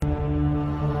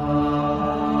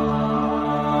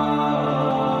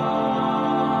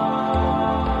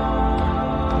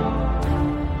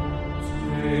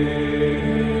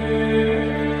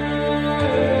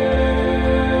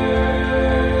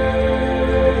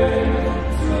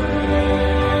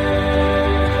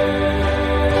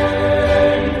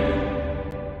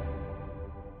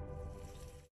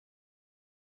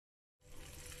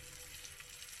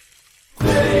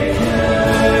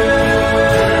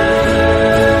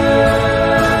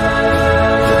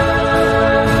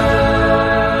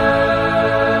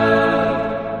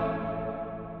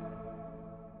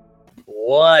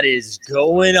is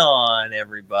going on,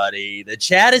 everybody? The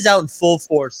chat is out in full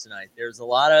force tonight. There's a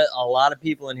lot of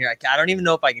people in here. I don't even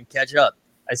know if I can catch up.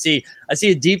 I see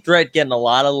a Deep Threat getting a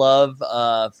lot of love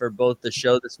for both the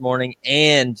show this morning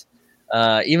and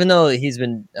even though he's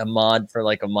been a mod for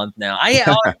like a month now. I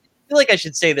feel like I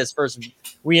should say this first.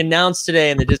 We announced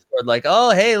today in the Discord, like,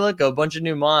 oh, hey, look, a bunch of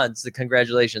new mods.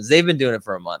 Congratulations. They've been doing it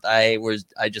for a month. I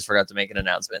just forgot to make an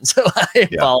announcement, so I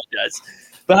apologize.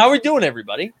 But how are we doing,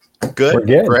 everybody? Good. We're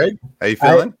good. Greg, how you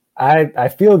feeling? I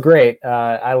feel great.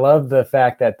 I love the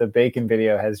fact that the bacon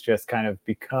video has just kind of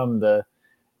become the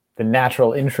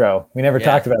natural intro. We never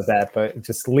talked about that, but it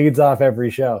just leads off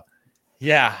every show.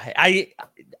 Yeah,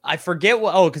 I forget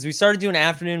because we started doing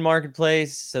afternoon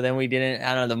marketplace, so then we didn't.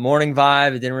 I don't know, the morning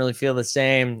vibe. It didn't really feel the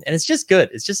same, and it's just good.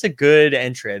 It's just a good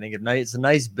entry. I think it's a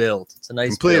nice build. It's a nice.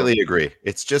 Completely agree.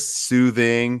 It's just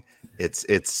soothing. It's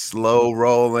slow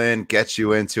rolling, gets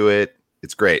you into it.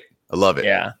 It's great. I love it.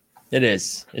 Yeah, it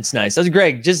is. It's nice. That's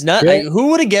Greg. Just not. Who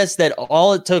would have guessed that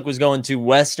all it took was going to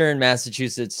Western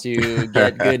Massachusetts to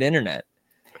get good internet?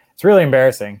 It's really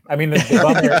embarrassing. I mean,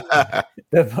 the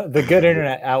good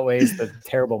internet outweighs the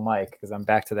terrible mic because I'm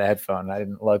back to the headphone. I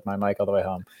didn't lug my mic all the way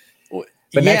home.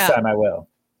 But next time I will.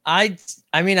 I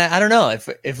mean, I don't know.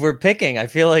 If we're picking, I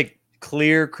feel like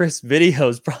clear, crisp video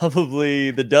is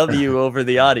probably the W over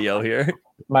the audio here.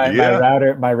 My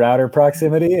router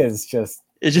proximity is just.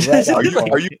 Are you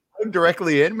plugged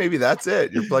directly in? Maybe that's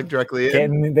it. You're plugged directly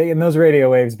in. Getting those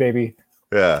radio waves, baby.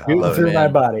 Yeah, through my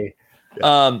body.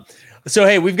 Yeah. So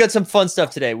hey, we've got some fun stuff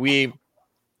today.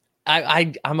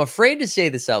 I'm afraid to say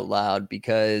this out loud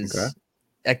because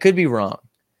I could be wrong,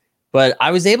 but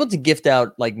I was able to gift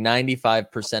out like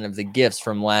 95% of the gifts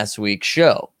from last week's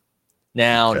show.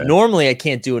 Now, normally I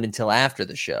can't do it until after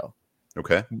the show.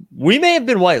 Okay. We may have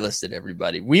been whitelisted,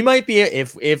 everybody. We might be,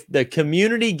 if the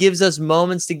community gives us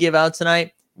moments to give out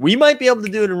tonight, we might be able to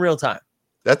do it in real time.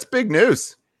 That's big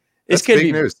news. That's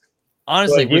big news.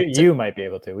 Honestly, you might be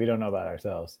able to. We don't know about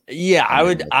ourselves. Yeah,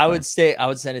 I would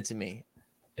send it to me.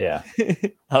 Yeah.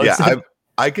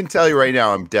 I can tell you right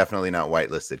now, I'm definitely not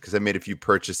whitelisted because I made a few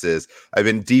purchases. I've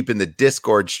been deep in the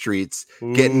Discord streets,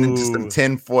 getting into some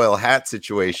tinfoil hat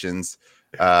situations.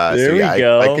 There we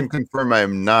go. I can confirm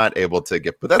I'm not able to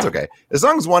get, but that's okay. As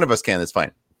long as one of us can, that's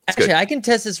fine. Actually, I can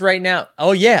test this right now.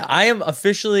 Oh yeah, I am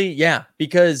officially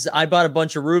because I bought a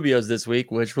bunch of Rubios this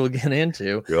week, which we'll get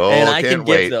into, and I can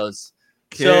get those.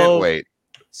 Can't wait.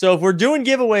 So if we're doing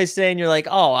giveaways today, and you're like,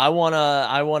 "Oh, I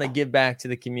wanna give back to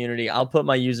the community," I'll put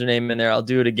my username in there. I'll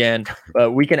do it again,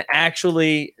 but we can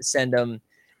actually send them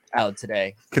out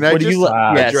today. Can I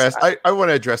address? I want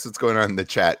to address what's going on in the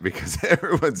chat because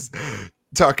everyone's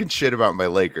talking shit about my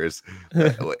Lakers.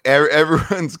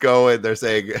 Everyone's going. They're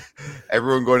saying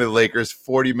everyone going to the Lakers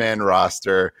 40-man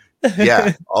roster.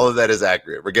 Yeah, all of that is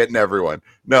accurate. We're getting everyone.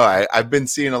 No, I've been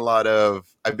seeing a lot of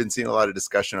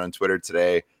discussion on Twitter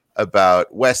today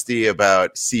about Westy,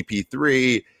 about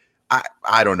CP3.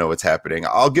 I don't know what's happening.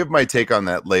 I'll give my take on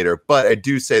that later, but I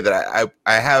do say that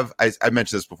I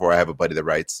mentioned this before. I have a buddy that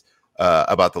writes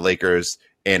about the Lakers,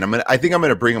 and I think I'm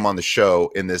gonna bring him on the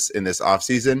show in this off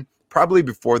season. Probably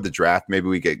before the draft, maybe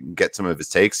we get some of his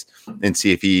takes and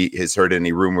see if he has heard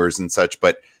any rumors and such.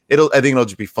 But I think it'll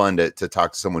just be fun to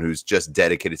talk to someone who's just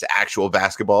dedicated to actual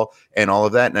basketball and all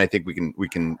of that. And I think we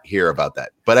can hear about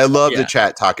that. But I love the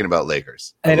chat talking about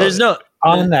Lakers. And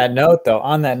on that note,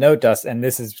 Dustin, and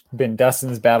this has been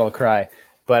Dustin's battle cry,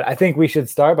 but I think we should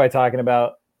start by talking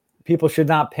about people should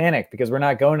not panic because we're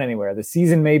not going anywhere. The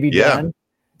season may be done.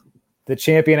 The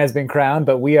champion has been crowned,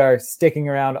 but we are sticking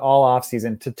around all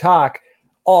offseason to talk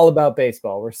all about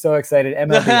baseball. We're so excited.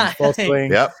 MLB in full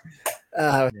swing. Yep.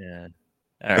 All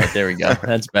right, there we go.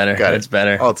 That's better. That's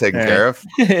better. All taken care of.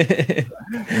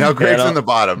 Now Greg's in the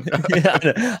bottom.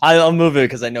 I'll move it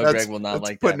because I know Greg will not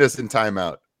like putting us in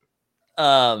timeout.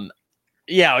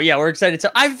 Yeah, we're excited.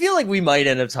 I feel like we might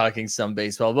end up talking some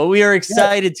baseball, but we are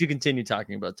excited to continue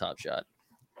talking about Top Shot.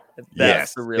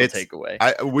 That's the real takeaway.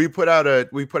 We put out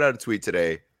a tweet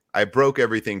today. I broke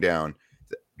everything down.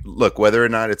 Look, whether or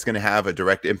not it's going to have a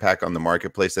direct impact on the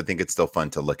marketplace, I think it's still fun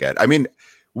to look at. I mean,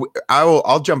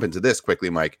 I'll jump into this quickly,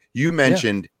 Mike. You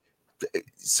mentioned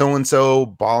so and so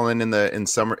balling in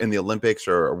the Olympics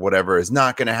or whatever is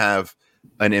not going to have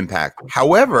an impact.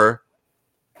 However,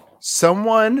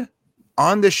 someone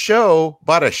on the show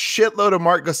bought a shitload of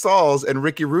Marc Gasols and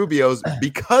Ricky Rubio's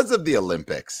because of the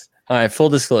Olympics. All right, full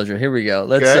disclosure. Here we go.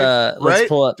 Let's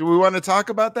pull up. Do we want to talk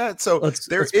about that? So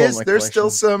there's still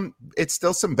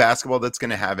some basketball that's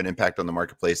going to have an impact on the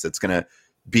marketplace that's going to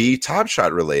be Top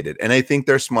Shot related. And I think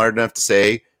they're smart enough to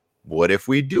say, what if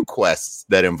we do quests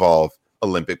that involve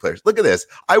Olympic players. Look at this.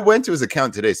 I went to his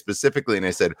account today specifically, and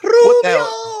I said, Rubio! "What the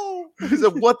hell?" He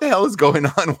said, "What the hell is going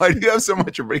on? Why do you have so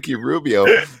much of Ricky Rubio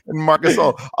and Marc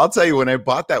Gasol?" I'll tell you, when I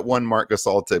bought that one Marc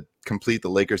Gasol to complete the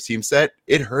Lakers team set,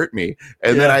 it hurt me.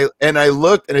 And then I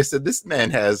looked and I said, "This man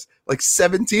has like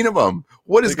 17 of them.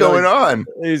 What is going on?"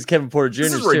 He's Kevin Porter Jr.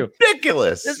 This is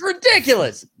ridiculous. It's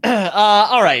ridiculous.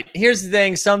 All right. Here's the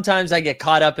thing. Sometimes I get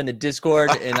caught up in the Discord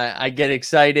and I get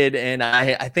excited, and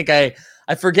I think I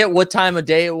forget what time of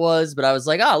day it was, but I was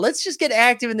like, let's just get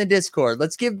active in the Discord.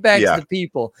 Let's give back to the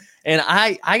people. And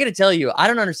I got to tell you, I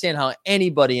don't understand how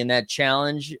anybody in that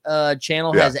challenge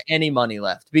channel has any money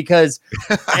left, because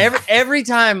every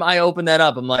time I open that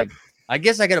up, I'm like, I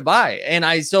guess I got to buy. And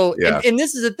and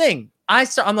this is the thing.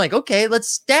 I'm like, okay, let's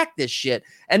stack this shit.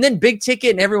 And then Big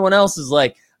Ticket and everyone else is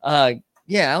like, I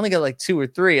only got like 2 or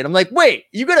 3. And I'm like, wait,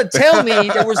 you got to tell me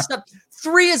that we're stuck.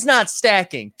 3 is not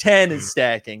stacking. 10 is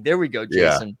stacking. There we go,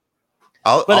 Jason.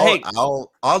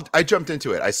 I jumped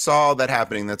into it. I saw that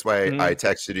happening. That's why I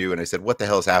texted you and I said, "What the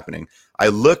hell is happening?" I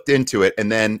looked into it,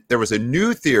 and then there was a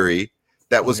new theory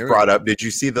that was brought up. Did you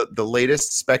see the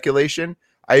latest speculation?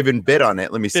 I even bid on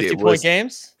it. Let me see. 50-point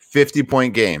games?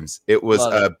 50-point games. It was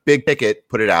Big Ticket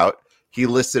put it out. He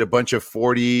listed a bunch of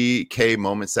 40K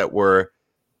moments that were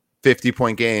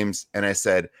 50-point games, and I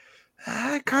said,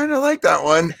 I kind of like that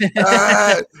one.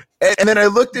 And then I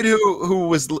looked at who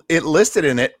was it listed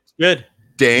in it. Good.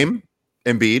 Dame,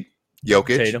 Embiid,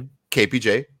 Jokic, Tatum.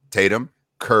 KPJ, Tatum,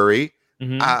 Curry.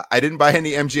 I didn't buy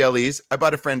any MGLEs. I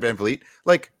bought a Fred VanVleet.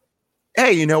 Like,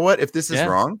 hey, you know what? If this is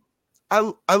wrong,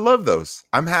 I love those.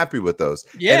 I'm happy with those.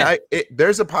 Yeah. And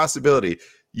there's a possibility.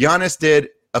 Giannis did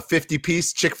a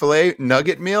 50-piece Chick-fil-A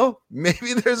nugget meal.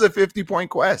 Maybe there's a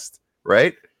 50-point quest,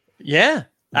 right? Yeah.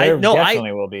 There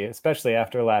definitely will be, especially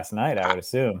after last night, I would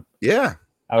assume. Yeah.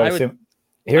 I would assume.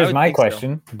 Here's my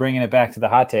question, bringing it back to the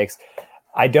hot takes.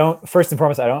 First and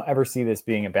foremost, I don't ever see this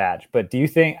being a badge, but do you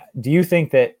think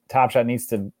that Top Shot needs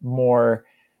to more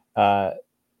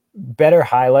better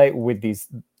highlight with these,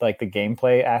 like the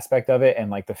gameplay aspect of it,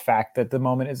 and like the fact that the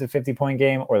moment is a 50-point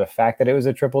game, or the fact that it was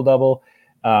a triple-double?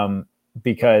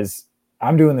 Because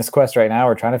I'm doing this quest right now.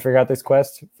 We're trying to figure out this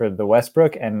quest for the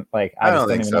Westbrook, and like I just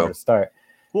don't even know where to start.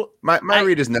 Well, my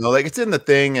read is no, like it's in the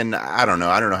thing, and I don't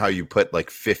know how you put like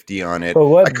 50 on it.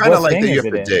 I kind of like that you have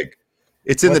to dig.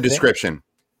 It's in the description.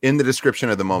 In the description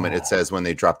of the moment, it says when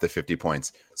they drop the 50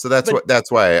 points. So that's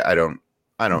why I don't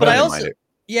really mind it.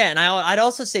 Yeah, and I'd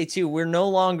also say too, we're no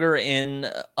longer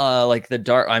in like the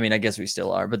dark. I mean, I guess we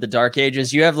still are, but the dark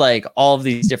ages. You have like all of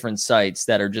these different sites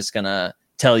that are just gonna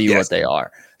tell you what they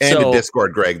are, and a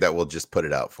Discord, Greg, that will just put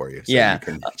it out for you. So you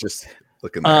can just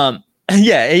look in there.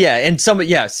 And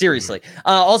seriously.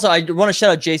 Also, I want to shout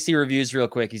out JC Reviews real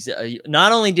quick. He's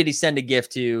not only did he send a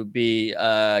gift to be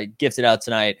gifted out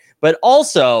tonight, but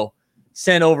also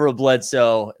sent over a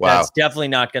Bledsoe. Wow. That's definitely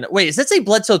not gonna wait. Does that say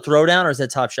Bledsoe Throwdown, or is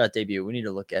that Top Shot debut? We need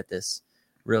to look at this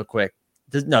real quick.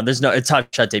 It's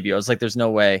Top Shot debut. I was like, there's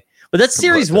no way, but that's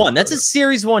Series 1. That's a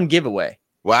Series 1 giveaway.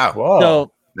 Wow. Whoa.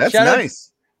 So that's nice.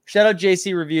 Shout out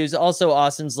JC Reviews. Also,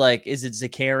 Austin's like, is it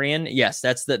Zakarian? Yes,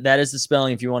 that is the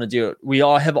spelling if you want to do it. We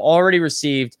all have already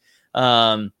received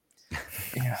unbelievable.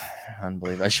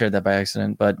 I shared that by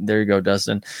accident, but there you go,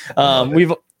 Dustin.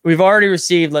 We've already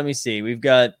received, let me see. We've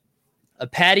got a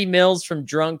Patty Mills from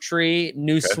Drunk Tree,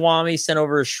 New Swami sent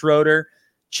over a Schroeder,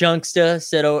 Chunksta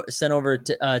sent over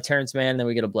Terrence Mann, and then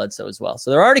we get a Bledsoe as well.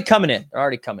 So they're already coming in.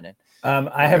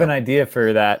 I have an idea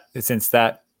for that, since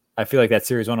that I feel like that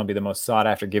Series 1 will be the most sought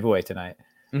after giveaway tonight.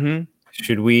 Mm-hmm.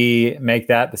 Should we make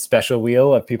that the special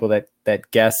wheel of people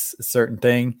that guess a certain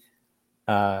thing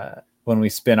when we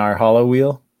spin our hollow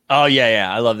wheel? Oh,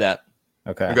 yeah. I love that.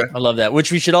 Okay. I love that.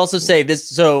 Which we should also say this.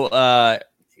 So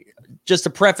just to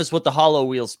preface what the hollow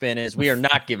wheel spin is, we are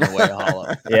not giving away a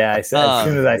hollow. Yeah, I said as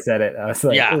soon as I said it, I was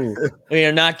like, ooh. We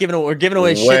are not giving away. We're giving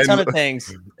away a shit ton of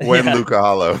things. Luka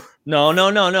Hollow.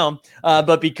 No.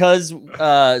 But because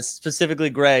specifically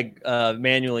Greg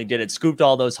manually did it, scooped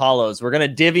all those hollows, we're gonna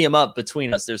divvy them up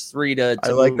between us. There's 3 to I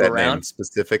like move that around. name,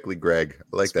 specifically Greg.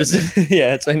 I like that name.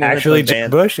 Yeah, it's actually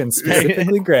Jim Bush and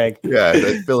specifically Greg. Yeah,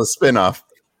 that's Phil a spinoff.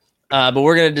 But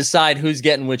we're gonna decide who's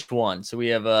getting which one. So we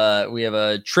have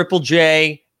a Triple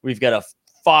J, we've got a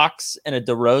Fox, and a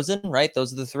DeRozan. Right,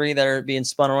 those are the 3 that are being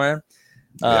spun around.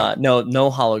 No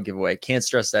hollow giveaway. Can't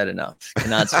stress that enough.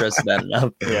 Cannot stress that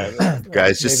enough. Yeah,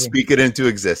 guys, just speak it into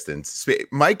existence.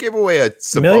 Might give away a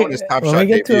Sabonis Top Shot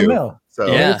debut. To a mil. So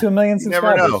we get to 1 million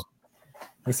subscribers. You never know.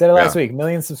 We said it last week. 1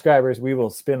 million subscribers. We will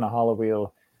spin the hollow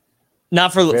wheel.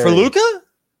 Not for Luka.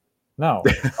 No.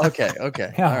 Okay.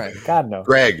 Yeah, All right. God, no.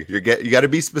 Greg, you got to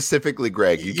be specifically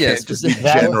Greg. You can't just be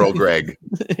That- general Greg.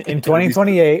 In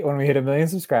 2028, when we hit 1 million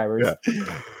subscribers,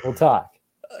 we'll talk.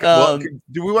 Well,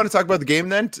 do we want to talk about the game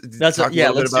then? Let's do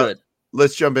it.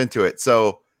 Let's jump into it.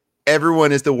 So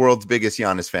everyone is the world's biggest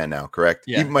Giannis fan now, correct?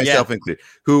 Yeah. Even myself included.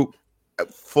 Who,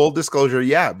 full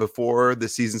disclosure, before the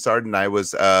season started and I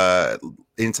was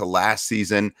into last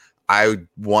season, I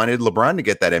wanted LeBron to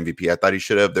get that MVP. I thought he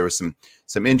should have. There was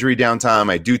some injury downtime.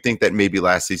 I do think that maybe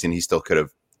last season he still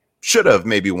should have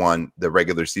maybe won the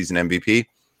regular season MVP.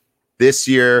 This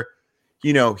year,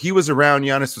 he was around.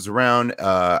 Giannis was around.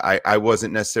 I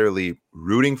wasn't necessarily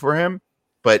rooting for him,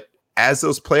 but as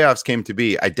those playoffs came to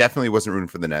be, I definitely wasn't rooting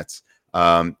for the Nets.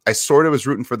 I sort of was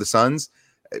rooting for the Suns,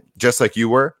 just like you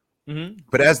were. Mm-hmm.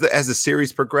 But as the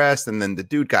series progressed, and then the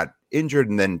dude got injured,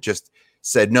 and then just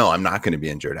said, "No, I'm not going to be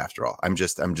injured after all. I'm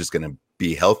just going to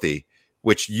be healthy."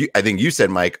 Which I think you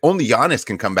said, Mike. Only Giannis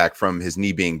can come back from his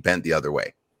knee being bent the other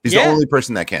way. He's the only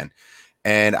person that can.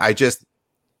 And I just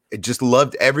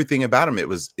loved everything about him. It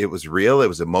was real. It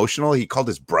was emotional. He called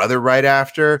his brother right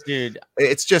after. Dude,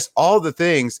 it's just all the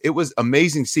things. It was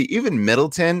amazing to see. Even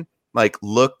Middleton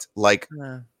looked like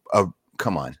a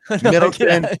come on.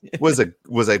 Middleton was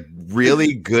a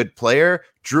really good player.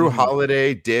 Drew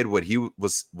Holiday did what he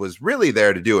was really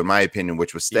there to do, in my opinion,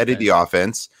 which was steady the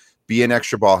offense, be an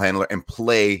extra ball handler, and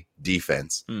play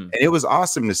defense. And it was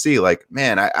awesome to see. Like,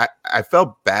 man, I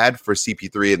felt bad for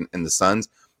CP3 and the Suns.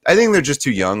 I think they're just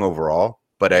too young overall,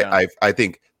 but I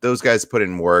think those guys put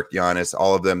in work. Giannis,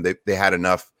 all of them, they had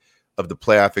enough of the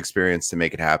playoff experience to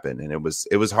make it happen, and it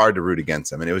was hard to root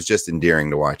against them, and it was just endearing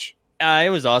to watch.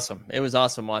 It was awesome. It was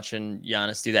awesome watching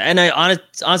Giannis do that. And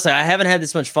honestly, I haven't had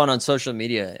this much fun on social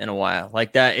media in a while.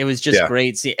 Like that, it was just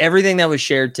great. See, everything that was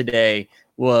shared today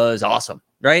was awesome,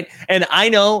 right? And I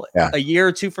know a year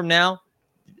or two from now,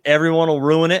 everyone will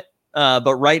ruin it.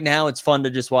 But right now, it's fun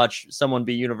to just watch someone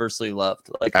be universally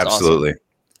loved. Like, absolutely,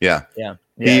 awesome. Yeah.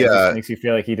 It just makes you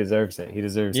feel like he deserves it. He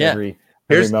deserves every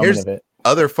moment of it.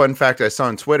 Other fun fact I saw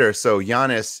on Twitter. So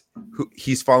Giannis,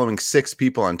 he's following 6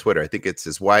 people on Twitter. I think it's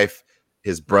his wife,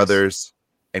 his brothers,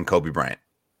 and Kobe Bryant.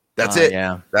 That's it.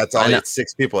 Yeah, that's all. It's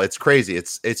 6 people. It's crazy.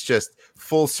 It's just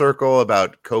full circle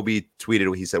about Kobe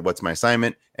tweeted. He said, "What's my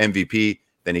assignment? MVP."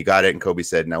 Then he got it, and Kobe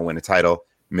said, "Now win a title."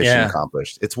 Mission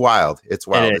accomplished. It's wild. It's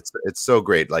wild. It's so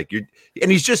great. Like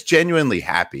and he's just genuinely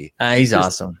happy. He's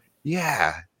awesome.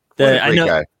 Yeah.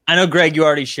 I know, Greg, you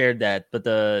already shared that, but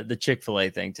the Chick-fil-A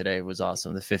thing today was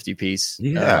awesome. The 50 piece.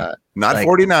 Yeah. Not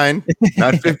 49,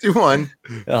 not 51.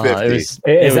 50. Is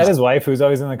that his wife who's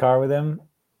always in the car with him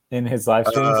in his live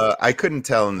streams? I couldn't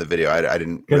tell in the video. I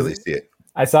didn't really see it.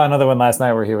 I saw another one last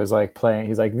night where he was like playing.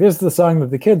 He's like, "This is the song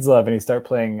that the kids love," and he started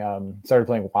playing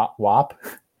WAP.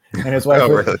 And his wife,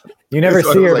 really? You never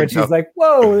see her, but she's like,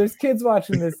 "Whoa, there's kids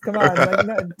watching this. Come on, like,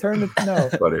 no, turn it." No,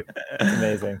 funny. It's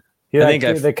amazing.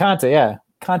 The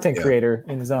content creator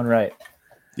in his own right.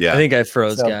 Yeah, I think I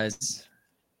froze, guys.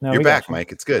 No, you're back,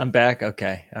 Mike. It's good. I'm back.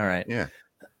 Okay, all right. Yeah.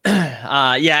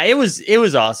 It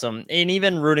was awesome, and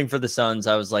even rooting for the Suns,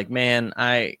 I was like, man,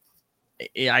 I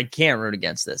can't root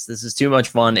against this. This is too much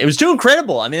fun. It was too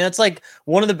incredible. I mean, that's like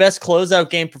one of the best closeout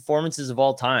game performances of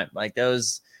all time. Like that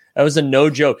was a no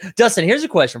joke. Dustin, here's a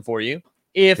question for you.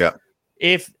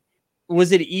 If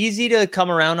was it easy to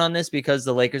come around on this because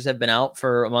the Lakers have been out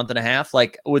for a month and a half?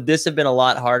 Like, would this have been a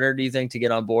lot harder, do you think, to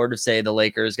get on board if, say, the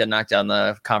Lakers got knocked out in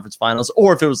the conference finals,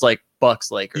 or if it was like Bucks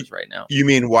Lakers right now? You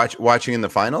mean watching in the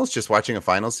finals, just watching a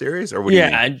final series, or what? Do you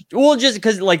mean? Well, just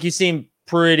because like you seem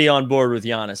pretty on board with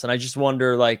Giannis, and I just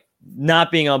wonder, like,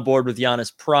 not being on board with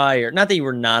Giannis prior, not that you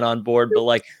were not on board, but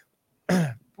like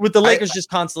with the Lakers just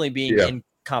constantly being in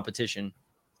competition.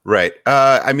 Right.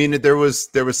 I mean, there was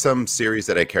some series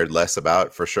that I cared less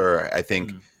about, for sure. I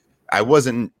think I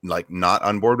wasn't like not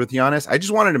on board with Giannis. I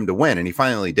just wanted him to win, and he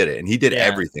finally did it, and he did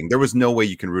everything. There was no way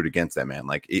you can root against that man.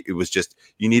 Like it was just,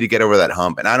 you need to get over that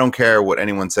hump. And I don't care what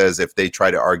anyone says if they try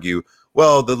to argue,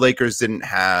 well, the Lakers didn't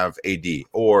have AD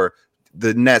or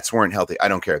the Nets weren't healthy. I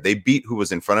don't care. They beat who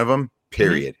was in front of them,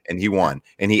 period. And he won,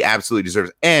 and he absolutely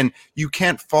deserves it. And you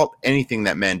can't fault anything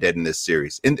that man did in this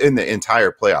series, in the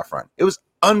entire playoff run. It was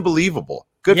unbelievable.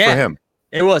 Good for him.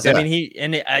 It was. I mean,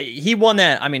 he won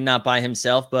that. I mean, not by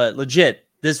himself, but legit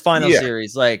this final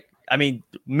series. Like, I mean,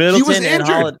 Middleton and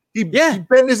Holiday. He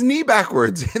bent his knee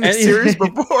backwards in the series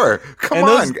before. Come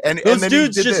on, and those then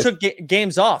dudes just took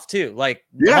games off too. Like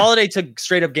Holiday took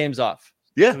straight up games off.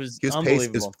 Yeah, it was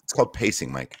unbelievable. It's called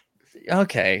pacing, Mike.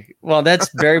 Okay, well, that's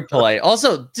very polite.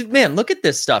 Also, man, look at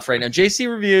this stuff right now. JC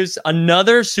Reviews,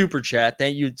 another super chat.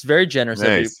 Thank you. It's very generous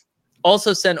of you.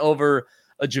 Also sent over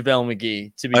a JaVale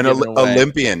McGee to be an given away.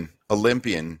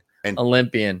 Olympian, and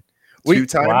three-time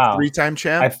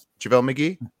champ, JaVale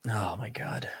McGee. Oh my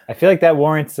God. I feel like that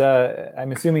warrants,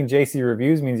 I'm assuming JC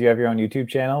Reviews means you have your own YouTube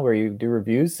channel where you do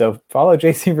reviews. So follow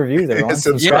JC Reviews, everyone.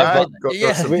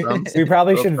 We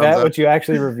probably should vet what you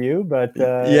actually review, but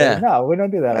no, we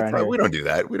don't do that around here. We don't do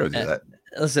that.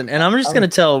 Listen, and I'm just going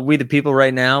to tell we the people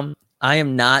right now, I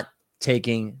am not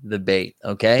taking the bait,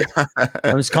 okay?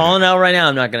 I'm just calling out right now.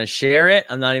 I'm not going to share it.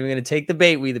 I'm not even going to take the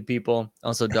bait, we the people.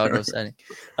 Also, Doggo Setting.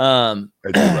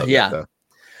 Yeah.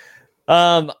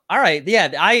 All right.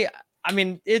 Yeah. I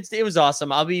mean, it was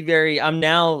awesome. I'm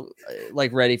now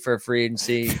like ready for a free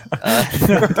agency.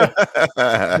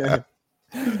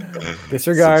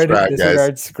 Disregard,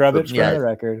 scrub it from the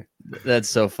record. That's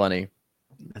so funny.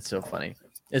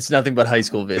 It's nothing but high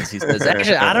school vids. He says,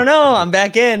 actually, I don't know. I'm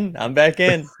back in.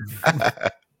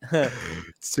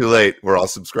 It's too late. We're all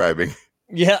subscribing.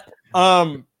 Yeah.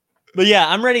 But yeah,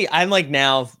 I'm ready. I'm like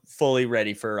now fully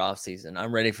ready for off season.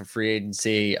 I'm ready for free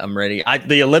agency. I'm ready.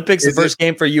 The Olympics, the first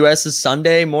game for US is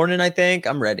Sunday morning, I think.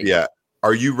 I'm ready. Yeah.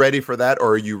 Are you ready for that,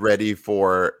 or are you ready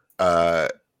for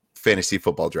fantasy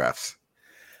football drafts?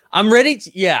 I'm ready.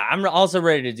 I'm also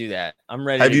ready to do that. I'm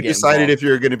ready. Have you decided if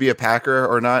you're going to be a Packer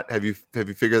or not? Have you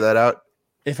figured that out?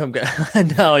 If I'm good,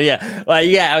 no, yeah, well,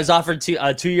 yeah. I was offered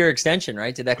a 2-year extension.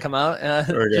 Right? Did that come out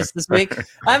just this week?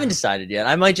 I haven't decided yet.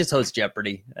 I might just host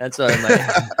Jeopardy. That's what I might.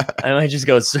 I might just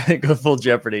go full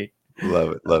Jeopardy.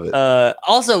 Love it.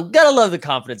 Also, gotta love the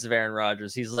confidence of Aaron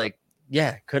Rodgers. He's like,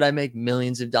 yeah, could I make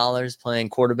millions of dollars playing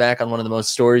quarterback on one of the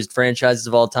most storied franchises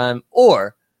of all time,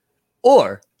 or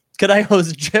could I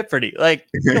host Jeopardy? Like,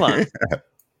 come on.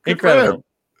 Incredible.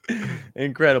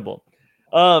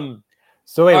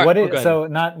 So wait,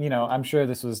 I'm sure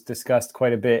this was discussed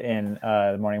quite a bit in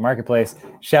the Morning Marketplace.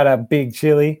 Shout out Big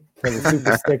Chili for the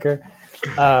super sticker.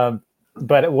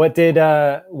 But what did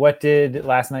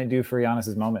last night do for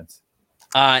Giannis's moments?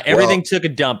 Everything took a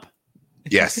dump.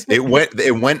 Yes, it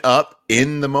went up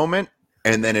in the moment,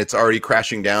 and then it's already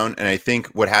crashing down. And I think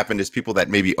what happened is people that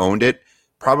maybe owned it,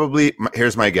 probably,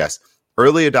 here's my guess,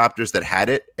 early adopters that had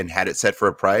it and had it set for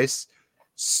a price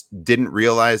didn't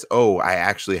realize, I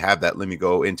actually have that. Let me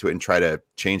go into it and try to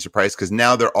change the price, because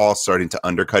now they're all starting to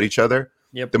undercut each other.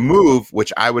 Yep. The move,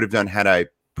 which I would have done had I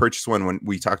purchased one when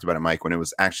we talked about it, Mike, when it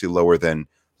was actually lower than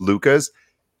Luka's,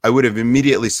 I would have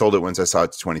immediately sold it once I saw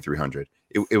it to 2,300.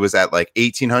 It was at like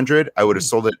 1,800. I would have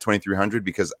sold it at 2,300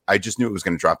 because I just knew it was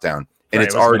going to drop down, and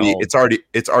it's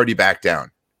already back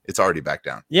down. It's already back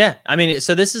down. Yeah, I mean,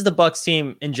 so this is the Bucks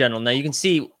team in general. Now you can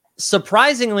see,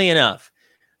 surprisingly enough,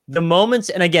 the moments,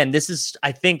 and again, this is,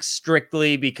 I think,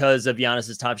 strictly because of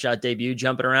Giannis's Top Shot debut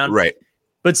jumping around. Right.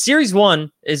 But Series 1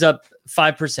 is up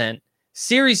 5%.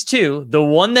 Series 2, the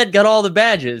one that got all the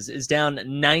badges, is down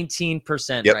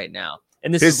 19% right now.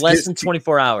 And this is less than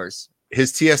 24 hours.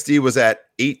 His TSD was at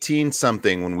 18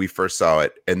 something when we first saw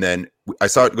it. And then I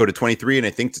saw it go to 23 and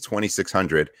I think to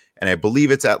 2,600. And I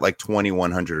believe it's at like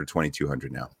 2,100 or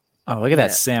 2,200 now. Oh, look at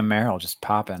that Sam Merrill just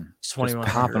popping. Just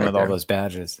popping with all those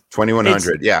badges.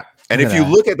 2,100, yeah. And if you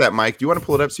look at that, Mike, do you want to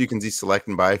pull it up so you can see select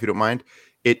and buy if you don't mind?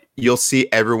 You'll see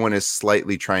everyone is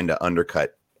slightly trying to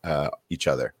undercut each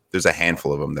other. There's a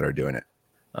handful of them that are doing it.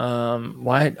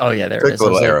 Why? Oh, yeah, there click it is. The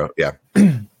little arrow, yeah.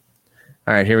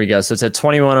 All right, here we go. So it's at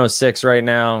 2106 right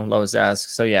now. Lowest ask.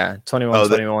 So yeah,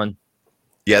 21.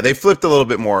 Yeah, they flipped a little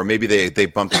bit more. Maybe they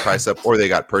bumped the price up, or they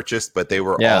got purchased, but they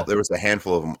were all, there was a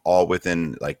handful of them all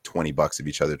within like $20 of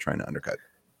each other trying to undercut.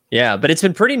 Yeah, but it's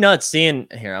been pretty nuts seeing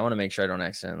here. I want to make sure I don't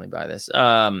accidentally buy this.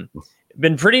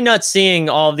 Been pretty nuts seeing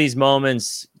all of these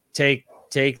moments take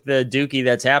the dookie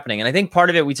that's happening. And I think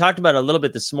part of it, we talked about a little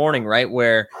bit this morning, right?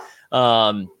 Where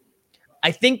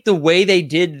I think the way they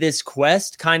did this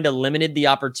quest kind of limited the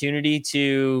opportunity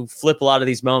to flip a lot of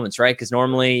these moments, right? Because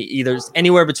normally either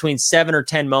anywhere between 7 or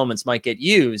 10 moments might get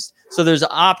used. So there's an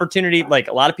opportunity, like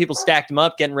a lot of people stacked them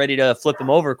up, getting ready to flip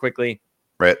them over quickly.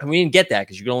 Right. And we didn't get that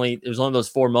because there was only those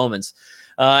 4 moments.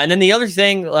 And then the other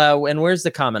thing, and where's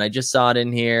the comment? I just saw it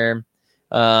in here.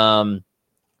 Tommy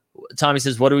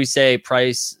says, what do we say?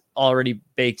 Price already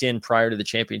baked in prior to the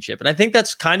championship. And I think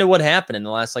that's kind of what happened in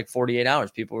the last like 48 hours.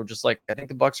 People were just like, I think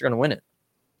the Bucks are going to win it.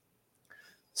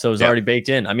 So it was already baked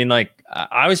in. I mean, like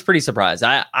I was pretty surprised.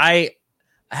 I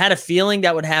had a feeling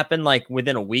that would happen like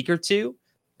within a week or two.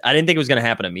 I didn't think it was going to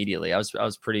happen immediately. I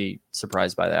was pretty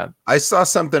surprised by that. I saw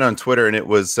something on Twitter and it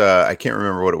was, I can't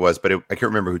remember what it was, but I can't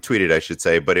remember who tweeted, I should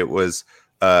say, but it was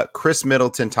Chris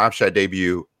Middleton Top Shot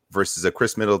debut versus a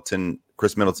Chris Middleton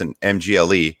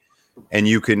MGLE. And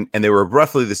they were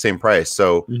roughly the same price.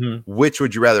 So which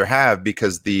would you rather have?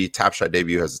 Because the Top Shot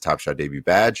debut has the Top Shot debut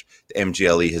badge. The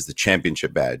MGLE has the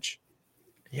championship badge.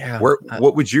 Yeah.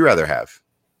 What would you rather have?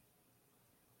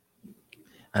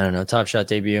 I don't know. Top Shot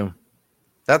debut.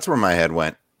 That's where my head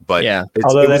went. But yeah, it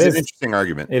was an interesting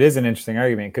argument. It is an interesting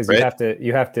argument because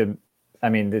you have to. I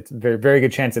mean, it's a very, very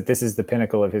good chance that this is the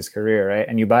pinnacle of his career, right?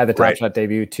 And you buy the Top Shot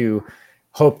debut to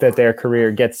hope that their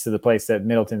career gets to the place that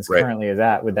Middleton's currently is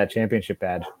at with that championship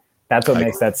badge. That's what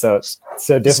makes that so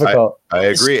difficult. I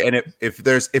agree. And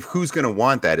if who's going to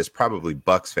want that is probably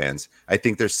Bucks fans. I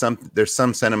think there's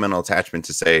some sentimental attachment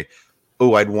to say,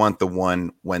 oh, I'd want the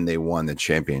one when they won the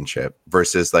championship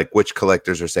versus like which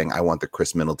collectors are saying, I want the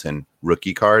Chris Middleton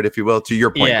rookie card, if you will, to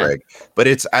your point, Greg. But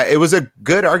it was a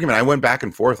good argument. I went back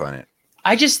and forth on it.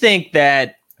 I just think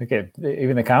that. Okay.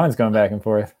 Even the comments going back and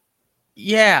forth.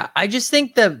 Yeah. I just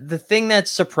think that the thing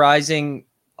that's surprising,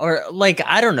 or like,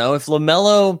 I don't know if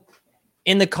LaMelo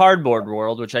in the cardboard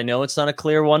world, which I know it's not a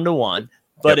clear 1-to-1,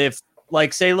 but if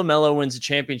like say LaMelo wins a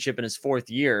championship in his 4th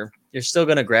year, you're still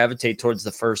going to gravitate towards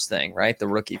the first thing, right? The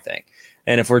rookie thing.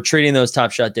 And if we're treating those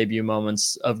Top Shot debut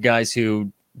moments of guys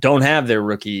who don't have their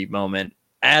rookie moment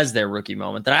as their rookie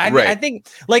moment, then I think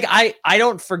like, I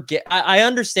don't forget. I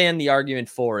understand the argument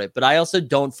for it, but I also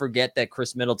don't forget that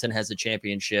Chris Middleton has a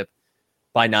championship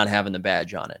by not having the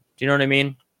badge on it. Do you know what I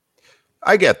mean?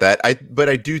 I get that. But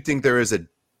I do think there is a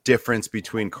difference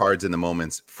between cards and the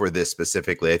moments for this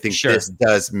specifically. I think this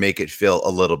does make it feel a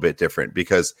little bit different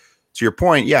because to your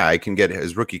point, I can get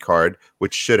his rookie card,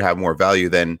 which should have more value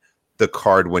than the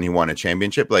card when he won a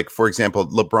championship. Like, for example,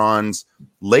 LeBron's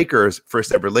Lakers,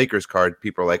 first ever Lakers card,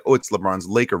 people are like, oh, it's LeBron's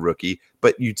Laker rookie,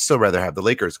 but you'd still rather have the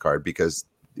Lakers card because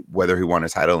whether he won a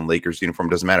title in Lakers uniform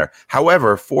doesn't matter.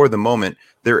 However, for the moment,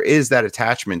 there is that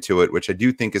attachment to it, which I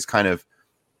do think is kind of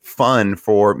fun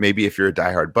for maybe if you're a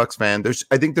diehard Bucks fan.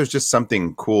 I think there's just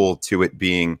something cool to it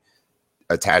being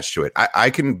attached to it. I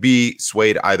can be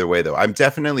swayed either way though. I'm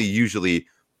definitely usually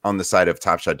on the side of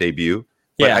Top Shot debut,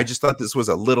 but I just thought this was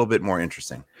a little bit more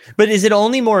interesting. But is it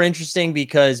only more interesting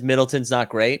because Middleton's not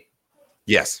great?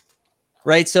 Yes.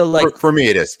 Right. So like for me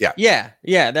it is. Yeah.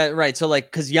 That right. So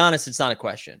like because Giannis, it's not a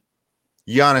question.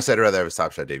 Giannis, I'd rather have a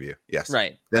Top Shot debut. Yes.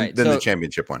 Right. Than the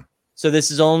championship one. So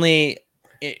this is only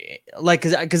like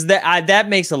because that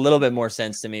makes a little bit more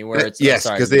sense to me. Where it's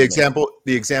because the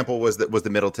example was the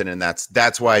Middleton, and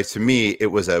that's why to me it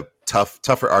was a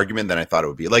tougher argument than I thought it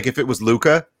would be. Like if it was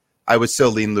Luka, I would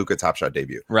still lean Luka Top Shot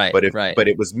debut. Right. But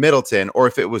it was Middleton, or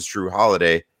if it was Drew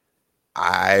Holiday,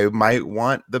 I might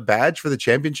want the badge for the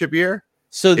championship year.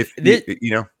 So if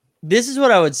this is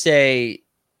what I would say.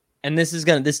 And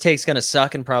this take's gonna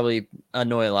suck and probably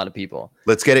annoy a lot of people.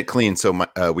 Let's get it clean so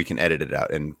we can edit it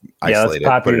out and isolate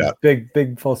it. Put it out.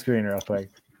 Big full screen real quick.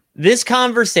 This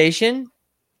conversation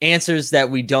answers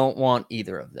that we don't want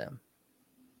either of them.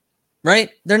 Right?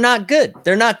 They're not good.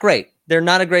 They're not great. They're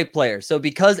not a great player. So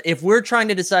because if we're trying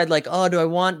to decide like, oh, do I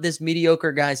want this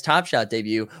mediocre guy's Top Shot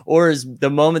debut or is the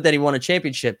moment that he won a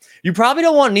championship? You probably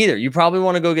don't want neither. You probably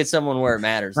want to go get someone where it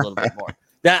matters a little bit more.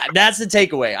 That's the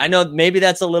takeaway. I know maybe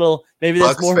that's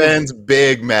Bucks more fans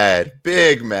big mad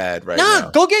right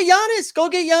now. Go get Giannis. Go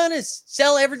get Giannis.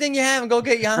 Sell everything you have and go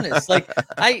get Giannis. Like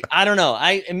I don't know.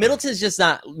 Middleton's just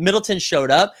not. Middleton showed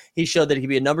up. He showed that he can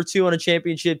be a number 2 on a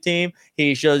championship team.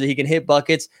 He showed that he can hit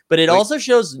buckets, but it also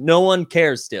shows no one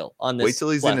cares still on this. Wait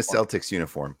till he's platform. in a Celtics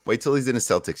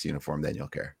uniform. Then you'll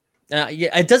care.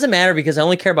 It doesn't matter because I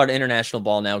only care about international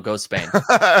ball now. Go Spain.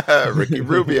 Ricky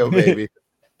Rubio, baby.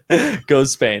 Go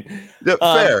Spain.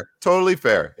 Fair, totally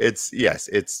fair. It's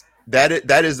that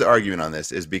is the argument on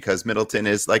this is because Middleton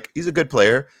is like he's a good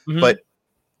player, but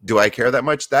do I care that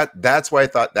much? That's why I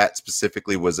thought that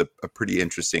specifically was a pretty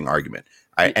interesting argument.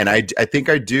 I think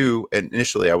I do.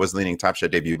 Initially, I was leaning Top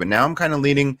Shot debut, but now I'm kind of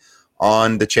leaning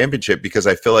on the championship because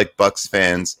I feel like Bucks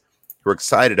fans who are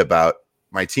excited about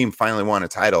my team finally won a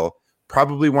title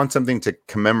probably want something to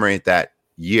commemorate that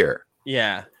year.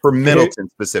 Yeah. For Middleton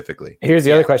specifically. Here's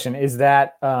the other question. Is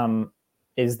that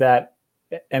MGLE,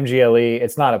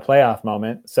 it's not a playoff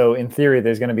moment. So in theory,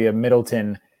 there's going to be a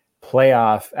Middleton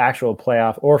actual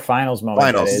playoff or finals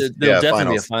moment. There'll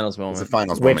definitely be a finals moment. It's a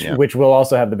finals moment, which will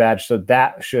also have the badge. So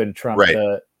that should trump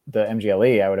the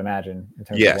MGLE, I would imagine, in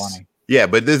terms of wanting. Yeah,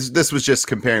 but this was just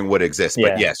comparing what exists.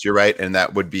 But yes, you're right. And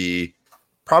that would be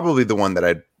probably the one that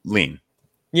I'd lean.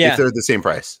 Yeah. If they're the same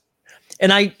price.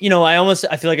 And I feel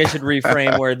like I should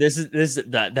reframe where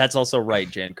that's also right,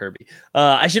 Jan Kirby.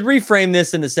 I should reframe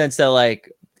this in the sense that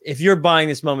like, if you're buying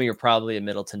this moment, you're probably a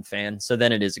Middleton fan. So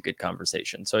then it is a good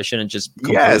conversation. So I shouldn't just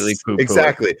completely poo-poo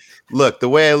exactly. Look, the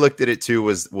way I looked at it too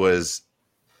was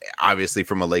obviously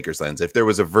from a Lakers lens. If there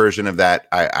was a version of that,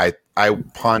 I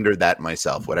pondered that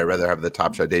myself. Would I rather have the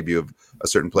Top Shot debut of a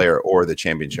certain player or the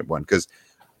championship one? Because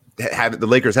the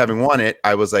Lakers having won it,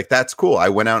 I was like, that's cool. I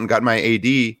went out and got my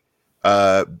AD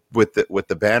with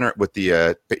the banner with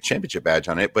the championship badge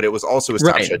on it, but it was also his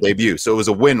Top Shot debut, so it was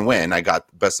a win-win. I got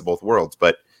the best of both worlds,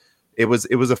 but it was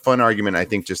a fun argument, I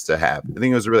think, just to have. I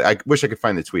think it was I wish I could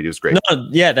find the tweet. It was great. No,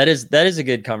 yeah, that is a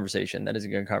good conversation. That is a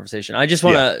good conversation. I just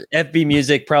want to FB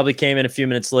Music probably came in a few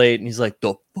minutes late, and he's like,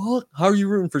 "The fuck? How are you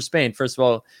rooting for Spain?" First of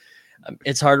all,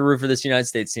 it's hard to root for this United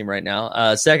States team right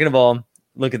now. Second of all,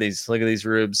 look at these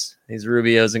Rubes, these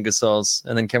Rubios and Gasols,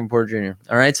 and then Kevin Porter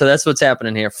Jr. All right, so that's what's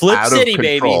happening here. Flip City,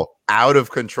 baby, out of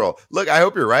control. Look, I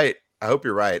hope you're right.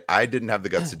 I didn't have the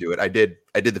guts to do it. I did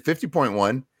the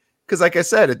 50.1 because, like I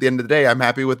said, at the end of the day, I'm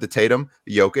happy with the Tatum,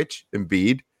 Jokic,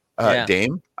 Embiid,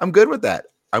 Dame. I'm good with that.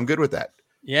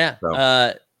 Yeah.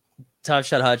 So. Top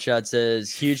Shot Hotshot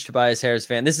says, huge Tobias Harris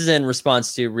fan. This is in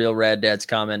response to Real Rad Dad's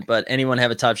comment, but anyone have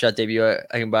a Top Shot debut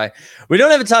I can buy? We don't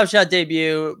have a Top Shot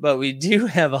debut, but we do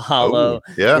have a holo.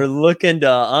 Yeah. We're looking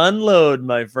to unload,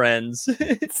 my friends.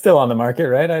 It's still on the market,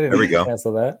 right? I didn't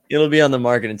cancel that. It'll be on the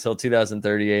market until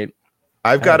 2038.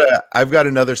 I've got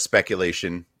another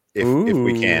speculation if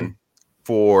we can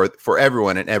for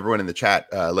everyone and everyone in the chat.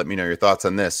 Let me know your thoughts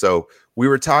on this. So we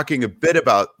were talking a bit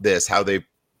about this, how they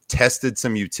tested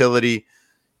some utility.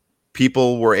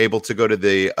 People were able to go to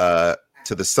the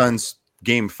Suns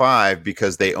game 5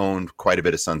 because they owned quite a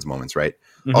bit of Suns moments, right?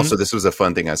 Mm-hmm. Also, this was a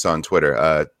fun thing I saw on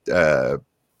Twitter.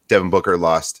 Devin Booker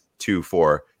lost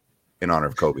 2-4 in honor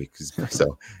of Kobe.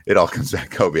 So it all comes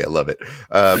back Kobe. I love it.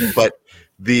 But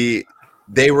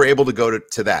they were able to go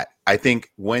to that. I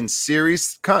think when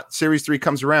series 3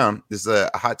 comes around, this is a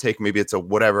hot take. Maybe it's a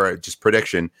whatever, just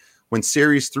prediction. When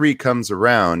series 3 comes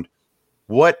around,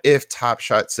 what if Top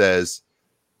Shot says,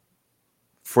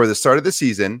 for the start of the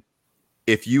season,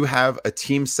 if you have a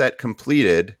team set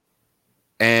completed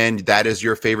and that is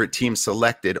your favorite team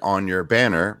selected on your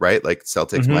banner, right? Like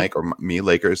Celtics, Mike, or me,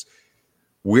 Lakers,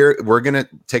 we're going to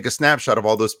take a snapshot of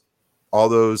all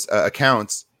those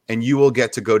accounts, and you will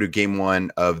get to go to game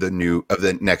 1 of the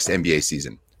next NBA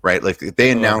season, right? Like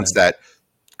they announced that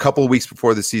a couple of weeks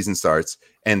before the season starts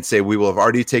and say, we will have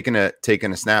already taken a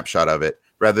snapshot of it,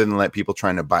 rather than let people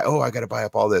trying to buy, I got to buy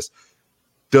up all this.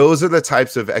 Those are the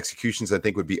types of executions I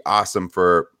think would be awesome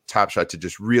for Top Shot to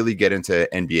just really get into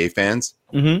NBA fans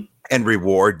and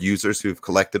reward users who've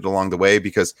collected along the way,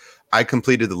 because I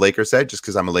completed the Lakers set just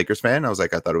because I'm a Lakers fan. I was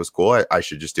like, I thought it was cool. I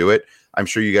should just do it. I'm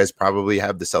sure you guys probably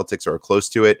have the Celtics or are close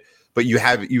to it, but you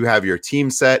have your team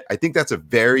set. I think that's a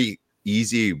very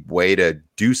easy way to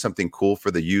do something cool for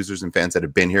the users and fans that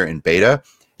have been here in beta.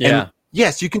 Yeah. And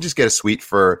yes, you can just get a suite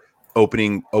for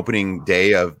opening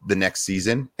day of the next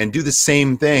season and do the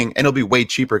same thing, and it'll be way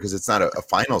cheaper because it's not a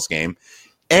finals game,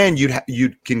 and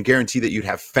you can guarantee that you'd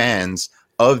have fans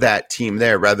of that team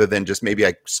there, rather than just maybe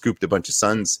I scooped a bunch of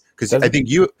Suns, because I think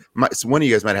one of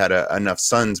you guys might have had enough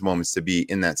Suns moments to be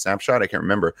in that snapshot. I can't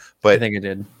remember, but I think it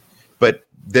did. But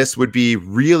this would be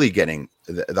really getting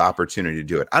the opportunity to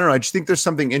do it. I don't know. I just think there's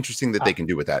something interesting that they can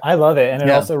do with that. I love it. And it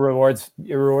also rewards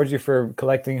you for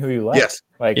collecting who you like. Yes.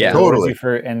 Totally. You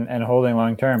for and holding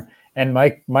long term. And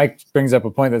Mike brings up a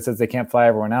point that says they can't fly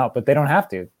everyone out, but they don't have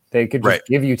to. They could just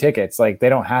give you tickets. Like, they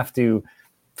don't have to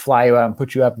fly you out and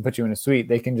put you up and put you in a suite.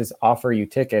 They can just offer you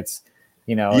tickets.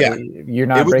 You're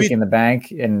not breaking the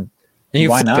bank, and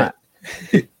why not?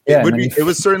 It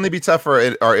would certainly be tough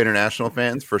for our international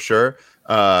fans, for sure.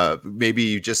 Maybe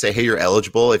you just say, hey, you're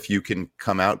eligible. If you can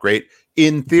come out, great.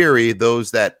 In theory,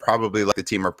 those that probably like the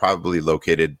team are probably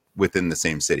located within the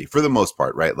same city for the most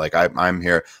part, right? Like I'm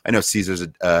here. I know Caesar's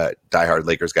a diehard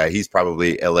Lakers guy. He's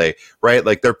probably LA, right?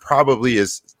 Like there probably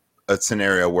is a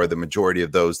scenario where the majority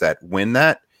of those that win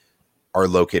that are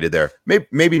located there.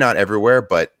 Maybe not everywhere,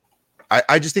 but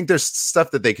I just think there's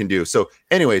stuff that they can do. So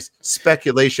anyways,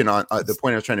 speculation on the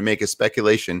point I was trying to make is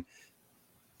speculation.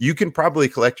 You can probably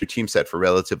collect your team set for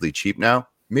relatively cheap now.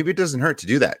 Maybe it doesn't hurt to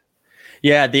do that.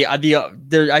 Yeah,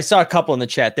 I saw a couple in the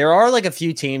chat. There are like a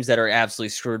few teams that are absolutely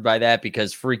screwed by that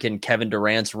because freaking Kevin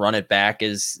Durant's run it back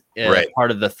is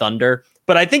part of the Thunder.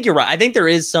 But I think you're right. I think there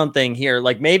is something here.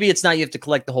 Like maybe it's not you have to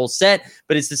collect the whole set,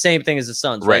 but it's the same thing as the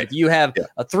Suns, right? If you have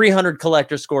a 300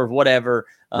 collector score of whatever,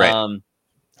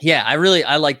 yeah,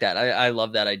 I like that. I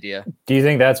love that idea. Do you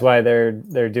think that's why they're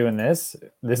doing this?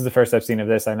 This is the first I've seen of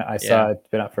this. I saw it's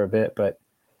been up for a bit, but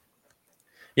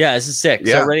yeah, this is sick.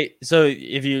 Yeah. So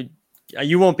if you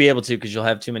won't be able to because you'll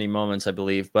have too many moments, I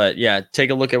believe. But yeah, take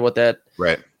a look at what that.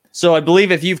 Right. So I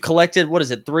believe if you've collected,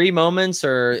 3 moments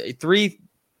or 3,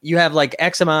 you have like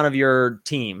X amount of your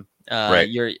team.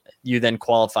 You then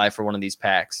qualify for one of these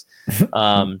packs.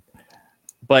 But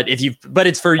but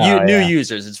it's for new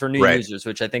users. It's for new users,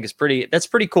 which I think is that's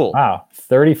pretty cool. Wow.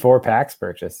 34 packs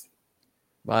purchased.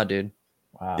 Wow, dude.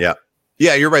 Wow. Yeah.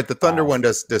 Yeah, you're right. The Thunder one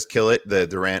does kill it. The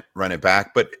Durant run it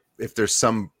back, but if there's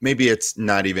some, maybe it's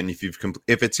not even if you've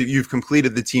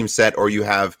completed the team set or you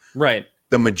have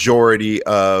the majority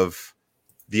of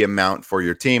the amount for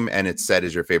your team and it's set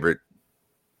as your favorite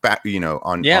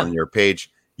on your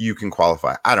page, you can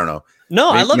qualify. I don't know. No,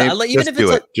 I love it. Even if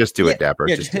it's just do it, Dapper.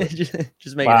 Just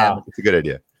make it happen. It's a good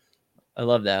idea. I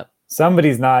love that.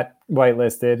 Somebody's not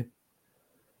whitelisted.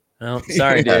 No,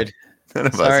 sorry, dude.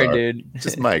 Sorry, dude.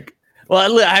 Just Mike.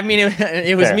 Well, I mean,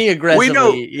 it was me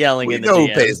aggressively yelling. We know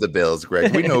who pays the bills,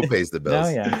 Greg. We know who pays the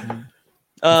bills.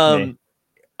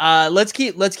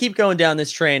 Let's keep going down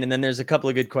this train, and then there's a couple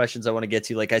of good questions I want to get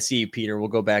to. Like I see you, Peter. We'll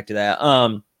go back to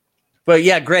that. But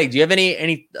yeah, Greg, do you have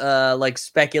any like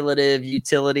speculative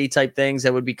utility type things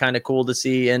that would be kind of cool to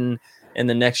see in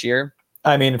the next year?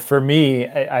 I mean, for me,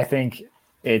 I think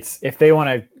it's if they want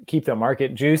to keep the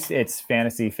market juice, it's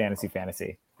fantasy.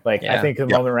 Like I think the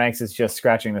moment ranks is just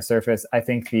scratching the surface. I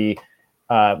think the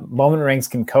moment ranks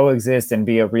can coexist and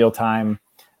be a real time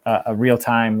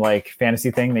like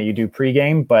fantasy thing that you do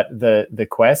pregame. But the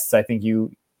quests, I think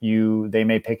they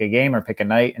may pick a game or pick a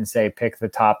night and say pick the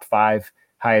top 5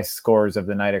 highest scores of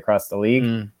the night across the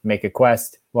league, make a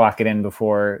quest, lock it in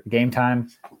before game time,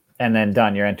 and then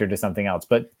done. You're entered to something else.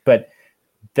 But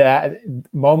that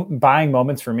buying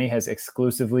moments for me has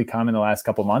exclusively come in the last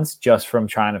couple months just from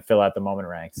trying to fill out the moment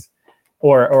ranks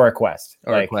or a quest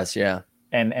a quest. Yeah.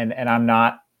 And I'm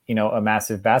not, a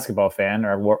massive basketball fan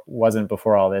or wasn't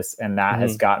before all this. And that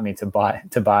has got me to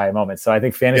buy moments. So I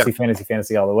think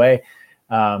fantasy all the way.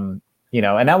 And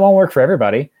that won't work for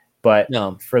everybody, but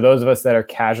for those of us that are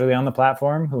casually on the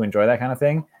platform who enjoy that kind of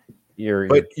thing, you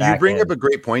bring up a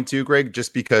great point too, Greg,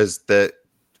 just because the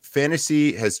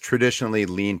fantasy has traditionally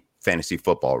leaned fantasy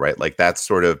football, right? Like that's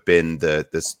sort of been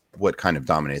what kind of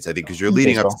dominates, I think, because you're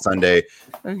leading up to Sunday.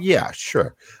 Yeah,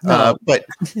 sure. But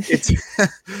it's,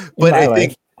 but I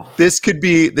think this could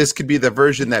be the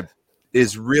version that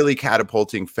is really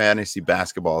catapulting fantasy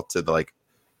basketball to the, like,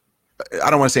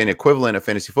 I don't want to say an equivalent of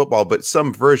fantasy football, but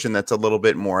some version that's a little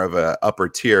bit more of a upper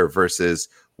tier versus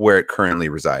where it currently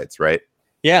resides. Right.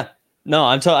 Yeah, no,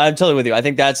 I'm totally with you. I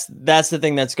think that's the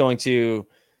thing that's going to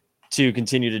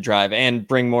continue to drive and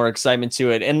bring more excitement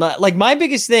to it. And like my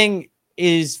biggest thing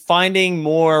is finding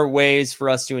more ways for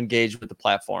us to engage with the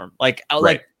platform. Like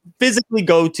like physically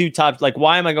go to Top. Like,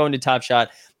 why am I going to Top Shot?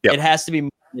 It has to be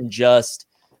more than just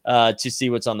to see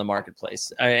what's on the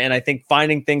marketplace. And I think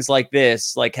finding things like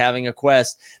this, like having a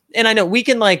quest, and I know we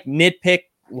can like nitpick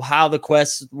how the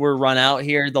quests were run out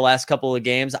here the last couple of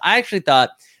games. I actually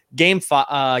thought game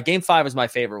 5 was my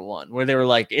favorite one, where they were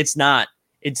like, it's not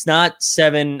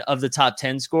 7 of the top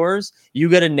 10 scores. You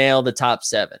got to nail the top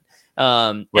 7.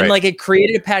 And like it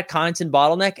created a Pat Connaughton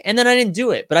bottleneck, and then I didn't do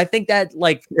it. But I think that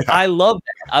I love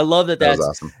that. I love that. That's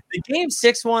awesome. The game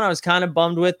 6 one I was kind of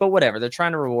bummed with, but whatever. They're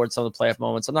trying to reward some of the playoff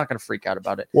moments. I'm not going to freak out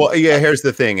about it. Well, yeah, here's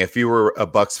the thing. If you were a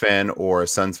Bucks fan or a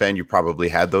Suns fan, you probably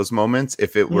had those moments.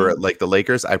 If it were like the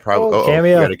Lakers, I probably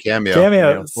cameo. We got a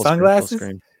cameo. Sunglasses,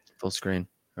 full screen.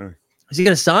 Is he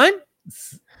going to sign?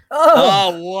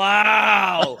 Oh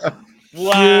wow.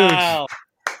 Wow.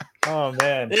 Oh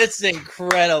man, it's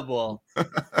incredible.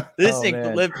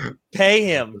 Pay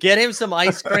him, get him some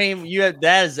ice cream.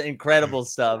 That is incredible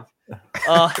stuff.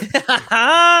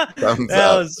 That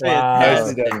was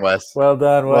fantastic. Nicely done, Wes. Well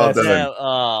done, Wes. Well done. Yeah,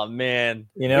 oh man,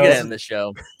 we can end the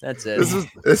show. That's it.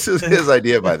 This is his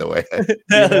idea, by the way.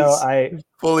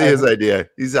 Fully his idea.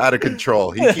 He's out of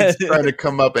control. He keeps trying to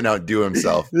come up and outdo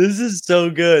himself. This is so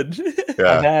good.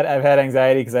 Yeah. I've had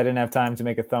anxiety because I didn't have time to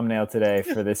make a thumbnail today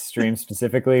for this stream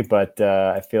specifically, but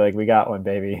I feel like we got one,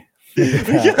 baby.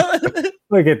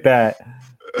 Look at that.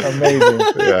 Amazing.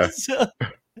 Yeah.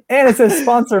 And it says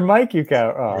sponsor Mike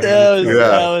Ukow. Oh, that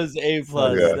was A+.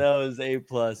 Yeah. That was A+.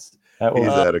 He's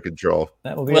out of control.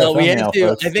 That will be we have to.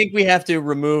 Folks. I think we have to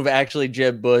remove actually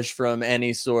Jeb Bush from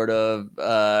any sort of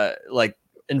like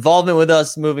involvement with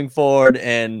us moving forward.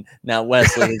 And now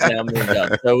Wesley has now moved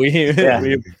up. So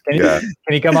can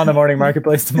he come on the morning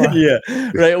marketplace tomorrow? Yeah.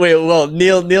 Right. Wait. Well,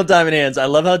 Neil Diamond Hands. I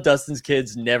love how Dustin's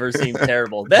kids never seem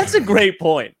terrible. That's a great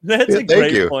point. That's a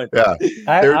great point. Yeah.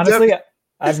 Honestly.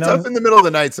 It's tough in the middle of the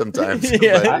night sometimes.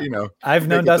 Yeah. But, I've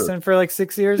known Dustin for like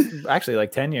 6 years, actually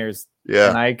like 10 years.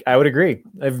 Yeah. And I would agree.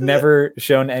 I've never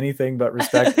shown anything but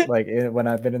respect like when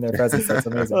I've been in their presence. That's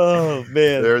amazing. Oh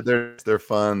man. They're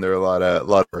fun. They're a lot of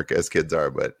work as kids are,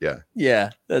 but yeah.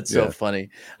 Yeah, that's so funny.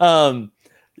 There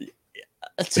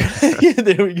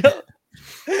we go.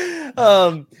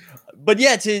 But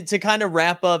yeah, to kind of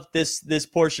wrap up this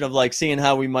portion of like seeing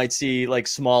how we might see like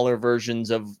smaller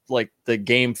versions of like the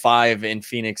Game 5 in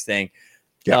Phoenix thing.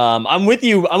 Yeah. I'm with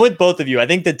you. I'm with both of you. I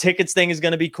think the tickets thing is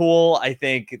going to be cool. I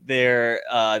think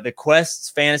the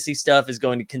quests fantasy stuff is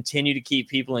going to continue to keep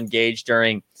people engaged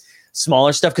during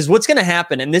smaller stuff. Because what's going to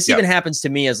happen, and this even happens to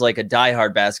me as like a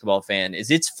diehard basketball fan,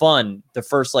 is it's fun. The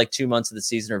first like 2 months of the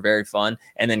season are very fun,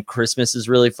 and then Christmas is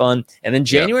really fun, and then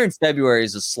January and February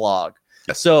is a slog.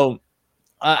 Yes. So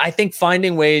I think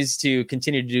finding ways to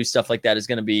continue to do stuff like that is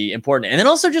going to be important, and then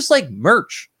also just like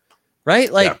merch,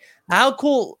 right? Like. How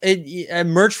cool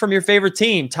merch from your favorite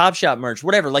team, Top Shot merch,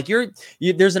 whatever. Like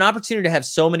there's an opportunity to have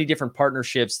so many different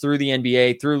partnerships through the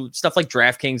NBA, through stuff like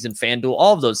DraftKings and FanDuel,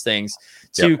 all of those things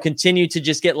to continue to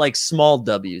just get like small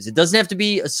W's. It doesn't have to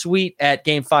be a sweep at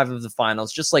Game 5 of the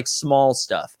finals, just like small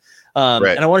stuff. And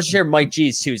I want to share Mike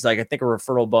G's too. It's like, I think a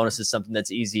referral bonus is something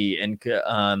that's easy and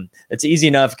it's easy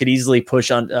enough, could easily push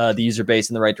on the user base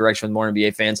in the right direction with more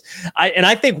NBA fans.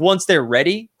 I think once they're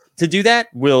ready to do that,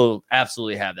 we'll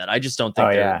absolutely have that. I just don't think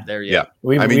they're there yet.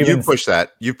 Yeah, you push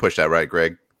that. You push that, right,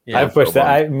 Greg? Yeah, I've pushed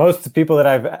that. Most people that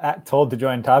I've told to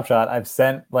join Top Shot, I've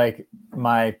sent like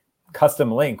my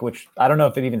custom link, which I don't know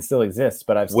if it even still exists,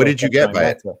 but I've. What did you get by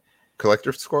it?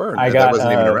 Collector score? I got that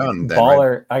wasn't even around then,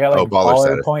 baller. Right? I got like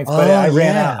baller points, but I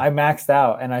ran out. I maxed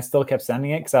out, and I still kept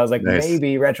sending it because I was like,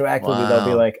 maybe retroactively they'll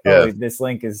be like, this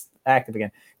link is active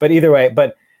again. But either way,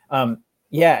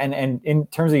 yeah, and in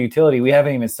terms of utility, we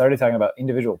haven't even started talking about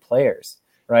individual players,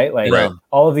 right? Like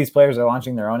all of these players are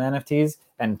launching their own NFTs,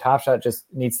 and Top Shot just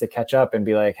needs to catch up and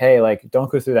be like, hey, like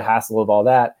don't go through the hassle of all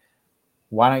that.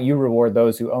 Why don't you reward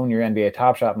those who own your NBA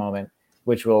Top Shot moment,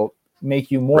 which will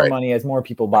make you more money as more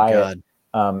people buy it.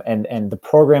 And the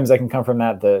programs that can come from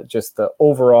that, the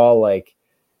overall like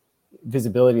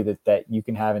visibility that you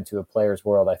can have into a player's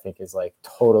world, I think is like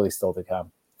totally still to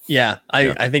come. Yeah,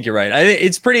 I think you're right.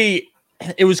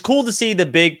 It was cool to see the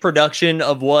big production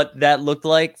of what that looked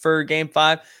like for Game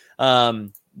 5,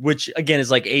 which again is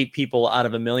like 8 people out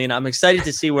of 1 million. I'm excited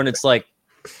to see when it's like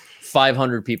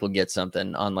 500 people get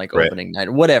something on like opening night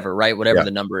or whatever, right? Whatever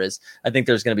the number is. I think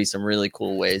there's going to be some really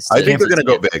cool ways. I think they're going to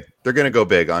go big. They're going to go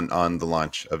big on the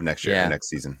launch of next year, next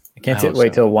season. I can't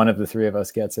wait till one of the 3 of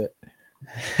us gets it.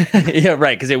 Yeah,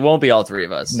 right. Because it won't be all 3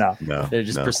 of us. No, they're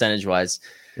just percentage wise.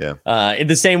 Yeah. In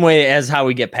the same way as how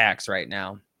we get packs right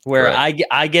now, where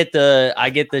I get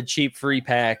the cheap free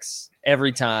packs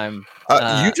every time.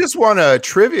 You just won a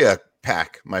trivia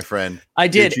pack, my friend. I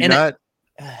did, and not?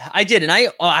 I did, and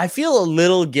I feel a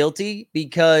little guilty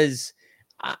because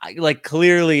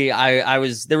clearly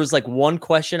there was like one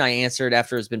question I answered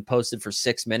after it's been posted for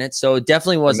 6 minutes, so it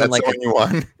definitely wasn't like you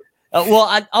won.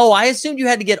 I assumed you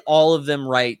had to get all of them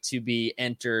right to be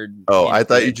entered. Oh, I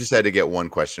thought you just had to get one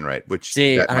question right. Which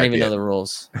I don't even know the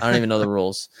rules. I don't even know the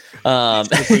rules.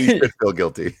 You feel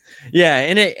guilty.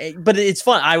 Yeah, but it's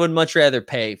fun. I would much rather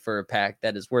pay for a pack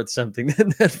that is worth something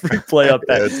than that free play up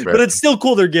pack. But it's still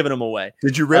cool they're giving them away.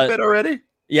 Did you rip it already?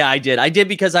 Yeah, I did. I did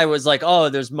because I was like, oh,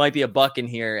 might be a buck in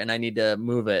here, and I need to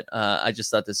move it. I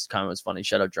just thought this comment was funny.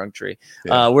 Shout out Drunk Tree.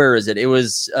 Yeah. Where is it? It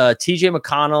was TJ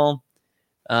McConnell.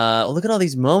 Look at all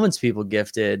these moments people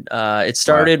gifted. It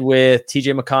started with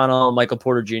TJ McConnell, Michael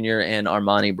Porter Jr., and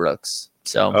Armani Brooks.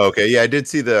 So okay, yeah, I did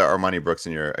see the Armani Brooks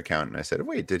in your account, and I said,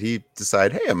 wait, did he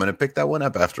decide, hey, I'm going to pick that one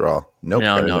up after all? Nope.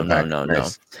 No.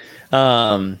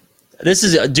 This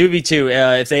is a Doobie too.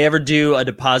 If they ever do a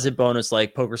deposit bonus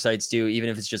like poker sites do, even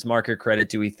if it's just market credit,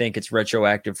 do we think it's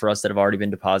retroactive for us that have already been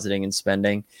depositing and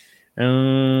spending? I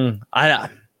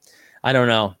don't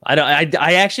know.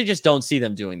 I actually just don't see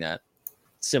them doing that.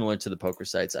 Similar to the poker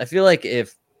sites. I feel like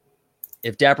if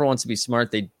Dapper wants to be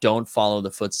smart, they don't follow the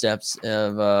footsteps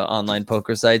of online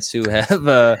poker sites who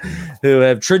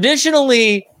have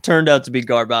traditionally turned out to be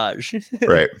garbage.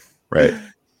 Right.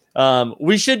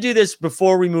 We should do this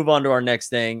before we move on to our next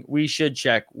thing. We should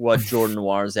check what Jordan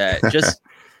Noir's at,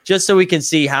 just so we can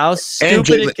see how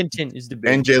stupid it continues to be.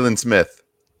 And Jalen Smith.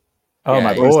 Oh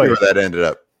my boy, where that ended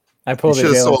up. I pulled it.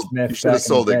 You should have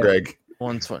sold it, Greg.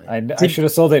 120. I should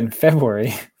have sold it in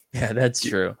February. Yeah, that's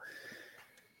true.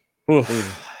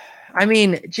 I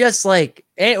mean, just like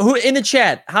who in the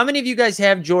chat, how many of you guys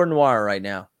have Jordan Noir right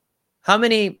now? How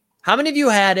many of you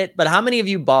had it, but how many of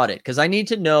you bought it? Because I need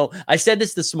to know. I said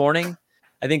this morning.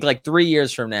 I think like 3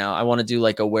 years from now, I want to do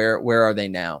like a where are they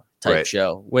now type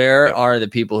show. Where are the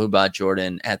people who bought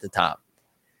Jordan at the top?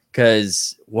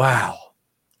 Because wow.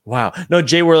 No,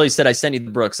 Jay Worley said I sent you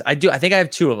the Brooks. I do. I think I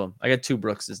have 2 of them. I got 2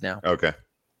 Brookses now. Okay.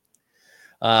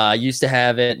 I used to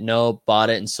have it. Nope. Bought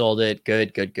it and sold it.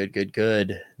 Good.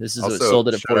 This is also, what sold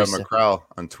it at shout out 47. McCrowell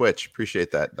on Twitch.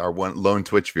 Appreciate that. Our one lone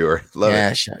Twitch viewer. Love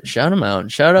it. Shout him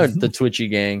out. Shout out the Twitchy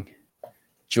gang.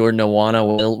 Jordan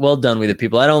Awana. Well done with it,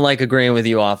 people. I don't like agreeing with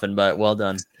you often, but well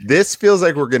done. This feels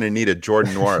like we're going to need a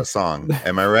Jordan Nwora song.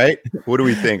 Am I right? What do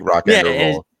we think, Rock and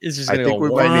Roll? It's just I think we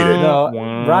might need it.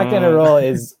 No, Rock and Roll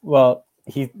is, well,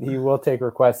 he will take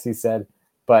requests, he said,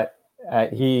 but I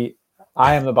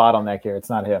am the bottleneck here. It's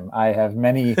not him. I have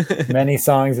many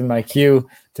songs in my queue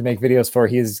to make videos for.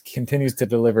 He continues to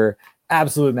deliver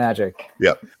absolute magic.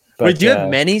 Yep. But, wait, do you have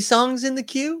many songs in the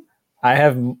queue? I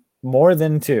have more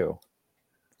than 2.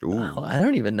 Wow, I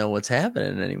don't even know what's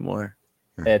happening anymore.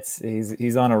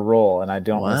 He's on a roll, and I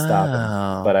don't want to stop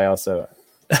him. But I also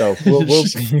we'll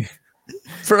see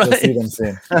them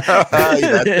soon.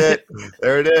 That's it.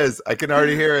 There it is. I can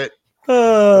already hear it.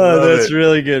 Oh, that's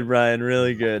really good, Brian.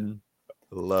 Really good.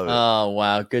 Love it. Oh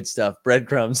wow, good stuff.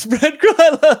 Breadcrumbs. I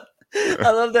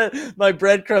love that my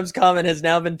breadcrumbs comment has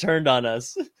now been turned on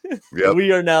us. Yep.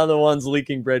 We are now the ones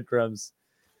leaking breadcrumbs.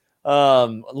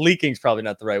 Leaking's probably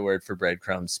not the right word for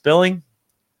breadcrumbs. Spilling,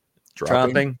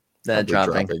 dropping.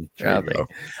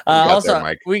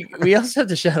 Also, we also have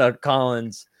to shout out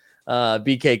Collins,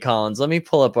 BK Collins. Let me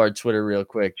pull up our Twitter real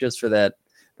quick just for that.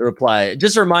 The reply.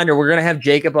 Just a reminder, we're gonna have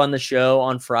Jacob on the show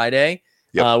on Friday.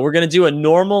 Yep. We're gonna do a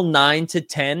normal 9 to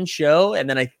 10 show, and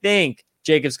then I think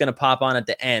Jacob's gonna pop on at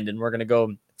the end, and we're gonna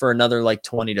go for another like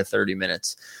 20 to 30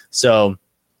 minutes. So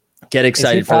get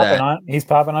excited for that. He's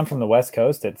popping on from the West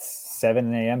Coast at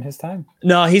 7 a.m. his time.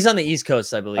 No, he's on the East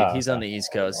Coast, I believe. He's on the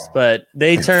East Coast, but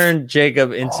they turned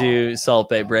Jacob into Salt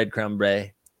Bay breadcrumb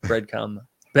bay. Breadcrumb.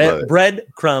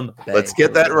 Let's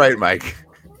get that right, Mike.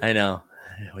 I know.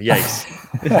 Yikes.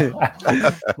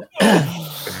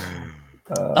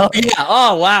 Oh yeah.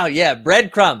 Oh wow. Yeah.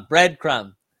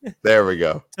 Breadcrumb. There we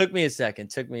go. Took me a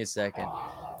second.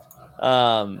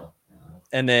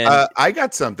 And then I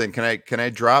got something. Can I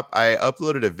drop? I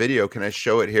uploaded a video. Can I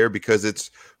show it here because it's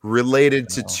related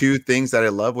to 2 things that I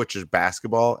love, which is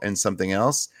basketball and something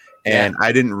else. And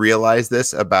I didn't realize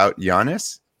this about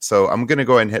Giannis, so I'm gonna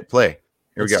go ahead and hit play.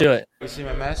 Here we go. Let's do it. You see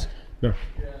my mask? Yeah.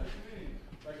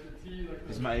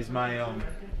 It's my you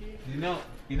know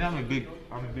I'm a big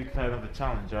fan of the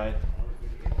challenge, right?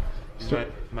 It's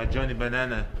my Johnny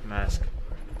Banana mask.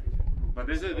 But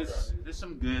there's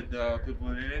some good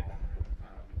people in it. I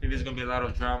think there's gonna be a lot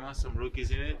of drama, some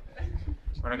rookies in it.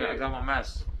 But I got my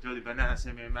mask. Johnny Banana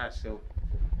sent me a mask, so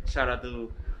shout out to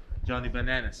Johnny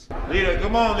Bananas. Lito,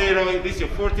 come on, Lito. This is your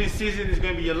 14th season. It's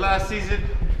gonna be your last season.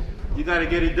 You gotta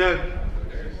get it done.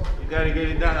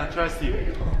 I trust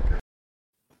you.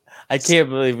 I can't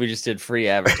believe we just did free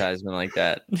advertisement like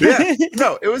that. Yeah,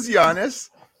 no, it was Giannis.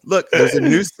 Look, there's a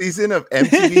new season of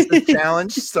MTV's The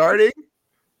Challenge starting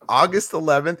August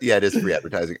 11th. Yeah, it is free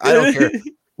advertising. I don't care.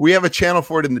 We have a channel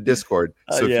for it in the Discord.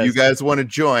 So if you guys want to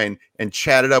join and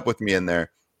chat it up with me in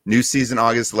there, new season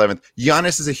August 11th.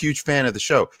 Giannis is a huge fan of the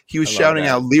show. He was shouting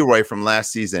out Leroy from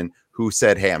last season who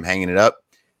said, "Hey, I'm hanging it up.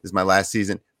 This is my last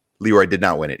season." Leroy did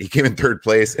not win it. He came in 3rd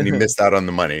place and he missed out on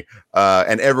the money.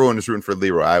 And everyone was rooting for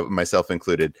Leroy, myself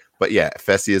included. But yeah,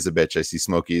 Fessy is a bitch. I see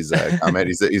Smokey's comment.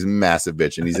 He's a massive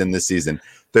bitch, and he's in this season.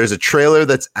 There's a trailer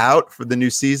that's out for the new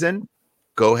season.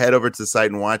 Go head over to the site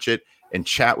and watch it and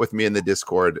chat with me in the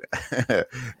Discord,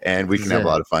 and we can have a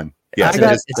lot of fun. Yeah,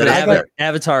 it's an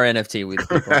avatar NFT with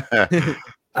people.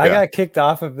 I got kicked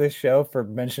off of this show for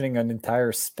mentioning an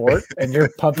entire sport, and you're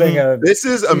pumping a. This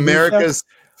is America's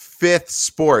 5th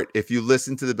sport. If you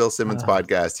listen to the Bill Simmons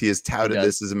podcast, he has touted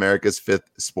this as America's 5th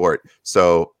sport,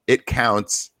 so it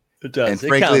counts. It does. And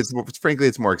frankly,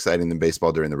 it's more exciting than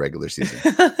baseball during the regular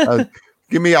season.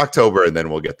 Give me October, and then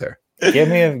we'll get there. Give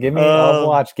me. I'll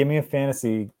watch. Give me a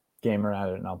fantasy game around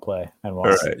it, and I'll play and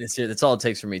watch. Right. That's all it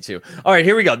takes for me too. All right,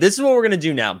 here we go. This is what we're gonna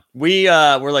do now.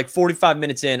 We're like 45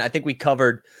 minutes in. I think we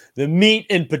covered the meat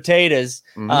and potatoes.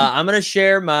 I'm gonna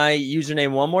share my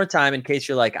username one more time in case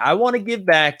you're like, I want to give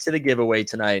back to the giveaway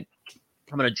tonight.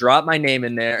 I'm gonna drop my name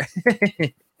in there.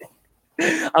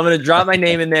 If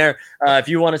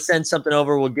you want to send something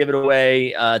over, we'll give it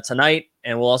away tonight,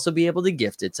 and we'll also be able to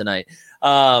gift it tonight.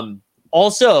 So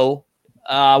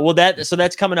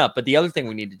that's coming up. But the other thing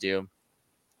we need to do,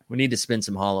 we need to spin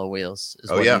some hollow wheels is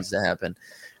what needs to happen.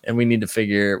 And we need to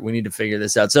figure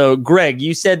this out. So Greg,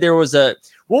 you said there was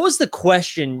what was the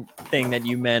question thing that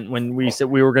you meant when we said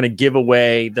we were going to give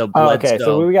away the Bledsoe? Okay,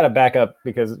 so we got to back up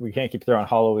because we can't keep throwing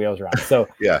hollow wheels around. So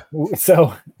yeah.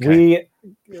 So okay.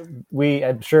 we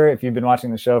I'm sure if you've been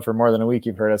watching the show for more than a week,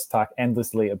 you've heard us talk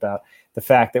endlessly about the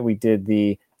fact that we did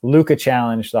the Luka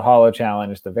challenge, the hollow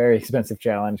challenge, the very expensive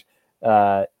challenge.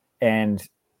 and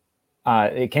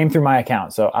it came through my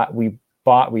account. So we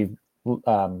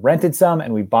rented some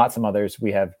and we bought some others.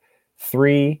 We have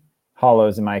 3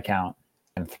 holos in my account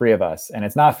and 3 of us. And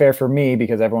it's not fair for me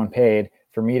because everyone paid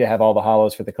for me to have all the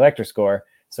holos for the collector score.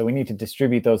 So we need to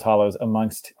distribute those holos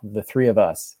amongst the 3 of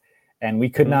us. And we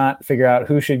could not figure out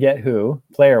who should get who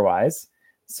player wise.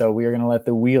 So we are going to let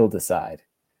the wheel decide.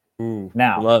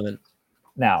 Now, love it.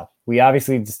 Now, we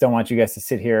obviously just don't want you guys to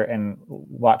sit here and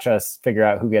watch us figure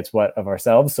out who gets what of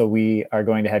ourselves. So we are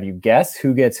going to have you guess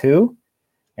who gets who.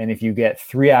 And if you get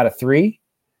 3 out of 3,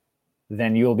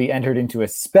 then you will be entered into a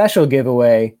special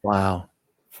giveaway. Wow.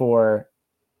 For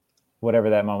whatever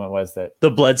that moment was. That the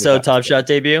Bledsoe Top Shot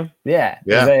debut. Yeah.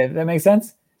 Does that make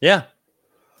sense? Yeah.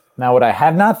 Now, what I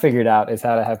have not figured out is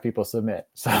how to have people submit.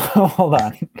 So hold on.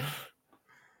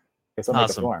 I'll make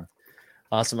a form.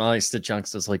 Awesome. I like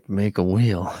Stitchunks does like make a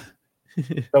wheel.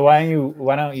 So why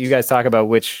don't you guys talk about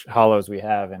which holos we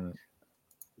have? And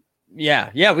yeah,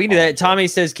 we can do that. Tommy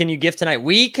says, can you gift tonight?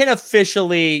 We can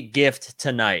officially gift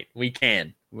tonight. We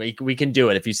can do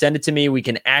it. If you send it to me, we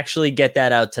can actually get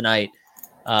that out tonight.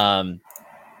 Somebody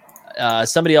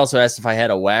also asked if I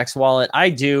had a wax wallet. I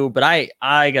do, but I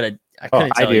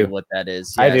couldn't tell you what that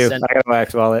is. Yeah, I do. I got a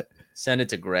wax wallet. Send it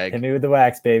to Greg. Hit me with the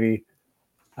wax, baby.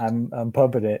 I'm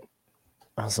pumping it.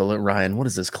 Also, let Ryan, what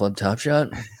is this, Club Top Shot?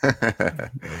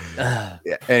 Yeah.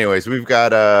 Anyways, we've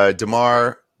got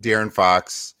DeMar, De'Aaron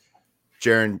Fox,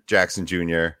 Jaren Jackson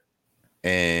Jr.,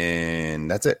 and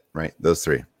that's it, right? Those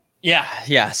 3.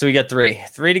 Yeah. So we got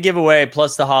 3 to give away,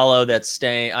 plus the holo that's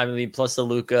staying. I mean, plus the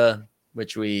Luka,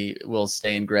 which we will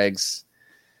stay in Greg's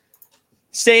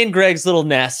little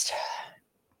nest.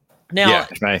 Now,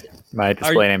 my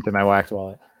display name to my wax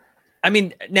wallet. I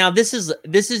mean, now this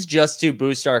is just to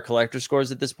boost our collector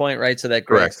scores at this point, right? So that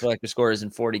Greg's collector score is in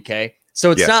 40K.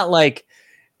 So it's not like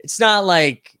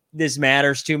this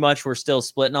matters too much. We're still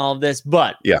splitting all of this,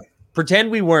 but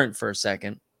pretend we weren't for a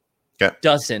second. Yeah.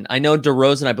 Dustin, I know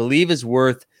DeRozan, I believe, is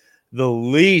worth the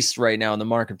least right now in the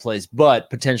marketplace, but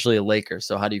potentially a Laker.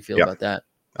 So how do you feel about that?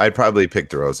 I'd probably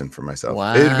pick DeRozan for myself.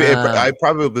 Wow. I'd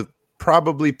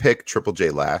probably pick Triple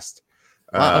J last.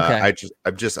 Wow, okay.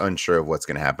 I'm just unsure of what's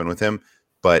going to happen with him,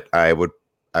 but I would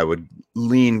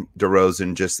lean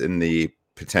DeRozan just in the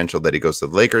potential that he goes to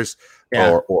the Lakers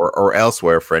or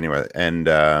elsewhere for anywhere. And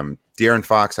De'Aaron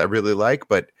Fox I really like,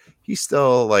 but he's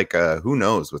still like who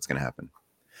knows what's going to happen.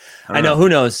 I know. Who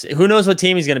knows what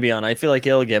team he's going to be on. I feel like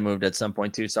he'll get moved at some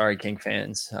point too. Sorry, King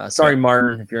fans. Sorry,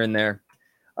 Martin, if you're in there.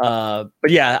 But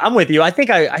yeah, I'm with you. I think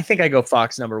I go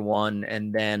Fox number 1,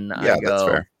 and then that's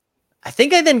fair. I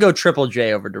think I then go Triple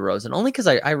J over DeRozan, only because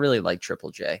I really like Triple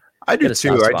J. I do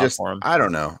too. I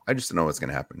don't know. I just don't know what's going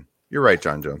to happen. You're right,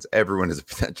 John Jones. Everyone is a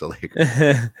potential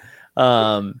Laker.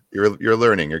 You're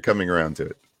learning. You're coming around to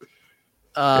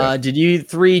it. Did you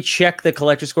 3 check the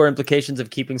collector score implications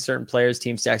of keeping certain players'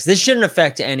 team stacks? This shouldn't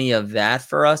affect any of that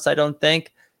for us, I don't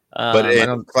think. But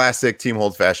in classic team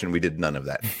hold fashion, we did none of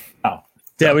that. Oh,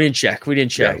 yeah, we didn't check. We didn't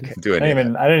check. I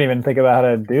didn't even think about how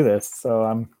to do this.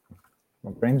 So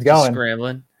my brain's going.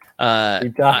 Scrambling.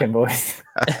 Keep talking, boys.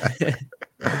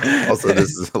 Also,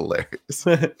 this is hilarious.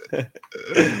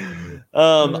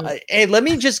 Hey, let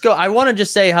me just go. I want to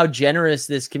just say how generous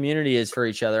this community is for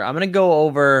each other. I'm going to go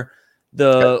over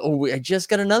I just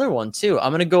got another one too.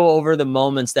 I'm going to go over the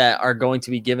moments that are going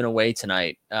to be given away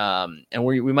tonight. And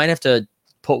we might have to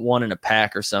put one in a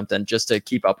pack or something just to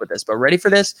keep up with this. But ready for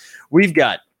this? We've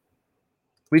got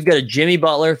a Jimmy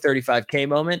Butler 35K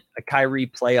moment, a Kyrie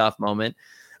playoff moment,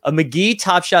 a McGee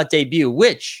Top Shot debut,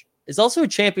 which is also a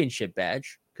championship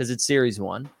badge because it's Series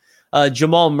 1.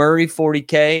 Jamal Murray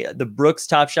 40K, the Brooks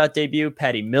Top Shot debut,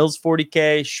 Patty Mills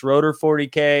 40K, Schroeder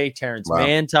 40K, Terrence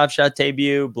Mann Top Shot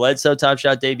debut, Bledsoe Top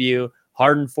Shot debut,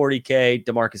 Harden 40K,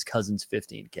 DeMarcus Cousins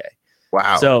 15K.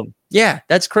 Wow. So yeah,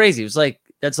 that's crazy. It was like,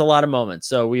 that's a lot of moments.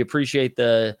 So we appreciate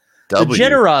the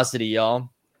generosity, y'all.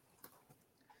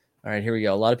 All right, here we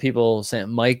go. A lot of people saying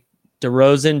Mike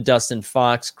DeRozan, Dustin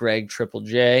Fox, Greg Triple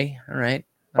J. All right.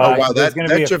 Oh, wow. That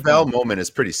JaVale moment is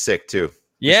pretty sick, too.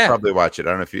 Yeah. Probably watch it. I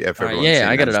don't know if everyone's seen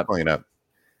I got it up. Pulling it up.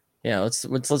 Yeah,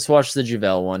 let's watch the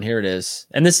JaVale one. Here it is.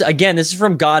 And this is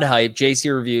from God Hype,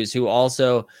 JC Reviews, who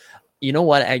also, you know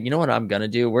what I'm going to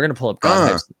do? We're going to pull up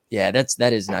God Hype. Yeah,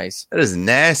 that is nice. That is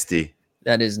nasty.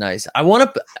 That is nice. I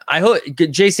hope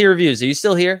JC Reviews, are you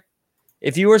still here?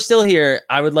 If you are still here,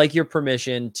 I would like your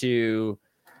permission to,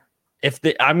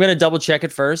 I'm going to double check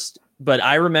it first, but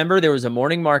I remember there was a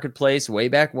morning marketplace way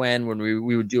back when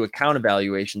we would do account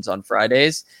evaluations on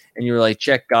Fridays, and you were like,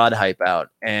 check God Hype out.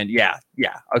 And yeah.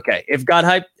 Okay. If God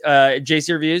Hype,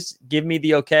 JC Reviews, give me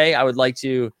the okay. I would like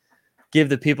to give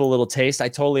the people a little taste. I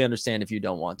totally understand if you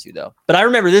don't want to, though. But I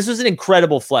remember this was an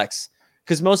incredible flex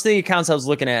because most of the accounts I was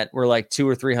looking at were like $200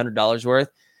 or $300 worth.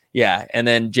 Yeah. And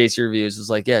then JC Reviews was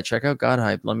like, yeah, check out God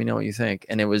Hype. Let me know what you think.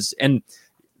 And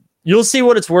you'll see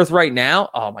what it's worth right now.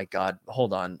 Oh my God.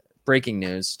 Hold on. Breaking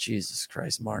news. Jesus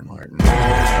Christ, Martin.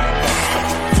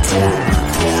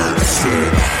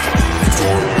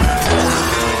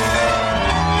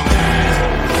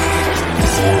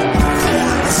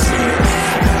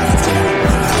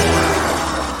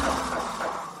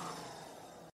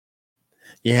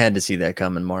 You had to see that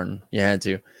coming, Martin. You had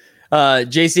to.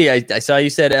 JC, I saw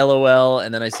you said LOL,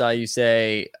 and then I saw you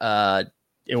say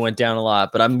it went down a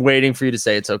lot, but I'm waiting for you to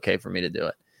say it's okay for me to do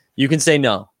it. You can say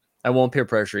no. I won't peer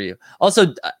pressure you.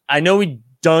 Also, I know we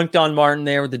dunked on Martin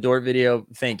there with the Dort video.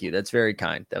 Thank you. That's very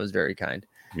kind. That was very kind.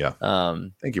 Yeah.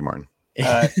 Thank you, Martin.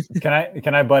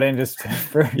 Can I butt in just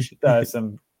for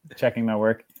some checking my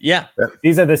work? Yeah.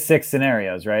 These are the 6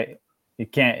 scenarios, right? You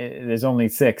can't. There's only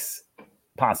 6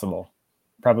 possible.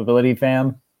 Probability,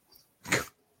 fam.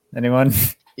 Anyone?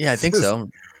 Yeah, I think so.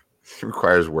 It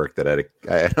requires work that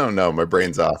I don't know. My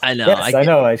brain's off. I know. Yes, I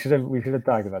know. We should have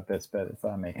talked about this, but it's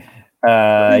on me.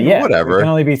 Yeah, whatever. There can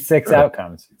only be 6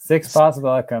 outcomes. 6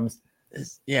 possible outcomes.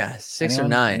 Yeah, 6 or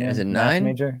 9. Is it 9?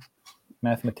 Major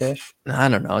mathematician. I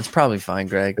don't know. It's probably fine,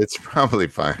 Greg. It's probably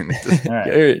fine. All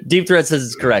right. Deep Threat says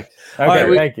it's correct. Okay,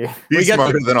 right, thank you. He's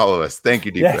smarter than all of us. Thank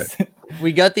you, Deep Threat.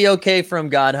 We got the okay from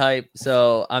God Hype,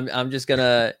 so I'm just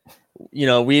gonna,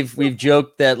 we've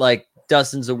joked that like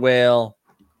Dustin's a whale,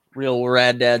 real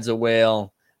Rad Dad's a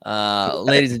whale,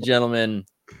 ladies and gentlemen,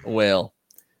 a whale.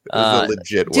 A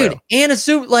legit whale. Dude, and a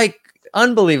soup, like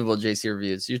unbelievable. JC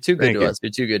Reviews, you're too good to us.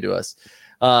 You're too good to us.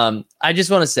 I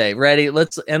just want to say, ready?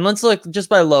 Let's look just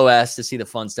by low ass to see the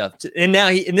fun stuff. And now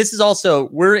and this is also,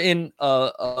 we're in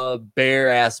a bare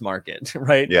ass market,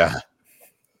 right? Yeah.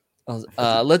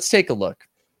 Let's take a look.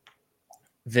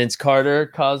 Vince Carter,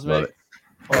 Cosmic.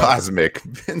 Cosmic.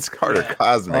 Vince Carter,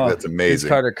 Cosmic. That's amazing. Vince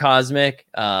Carter, Cosmic.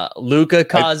 Luca,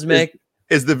 Cosmic.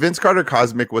 Is the Vince Carter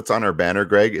Cosmic what's on our banner,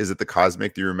 Greg? Is it the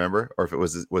Cosmic? Do you remember? Or if it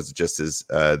was it just his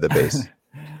the base?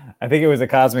 I think it was a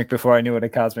Cosmic before I knew what a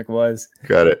Cosmic was.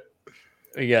 Got it.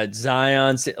 We got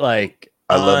Zion. Like,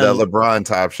 I love that LeBron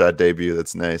Top Shot debut.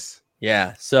 That's nice.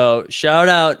 Yeah. So shout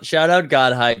out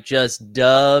God Hype. Just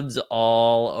dubs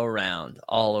all around.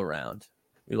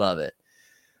 We love it.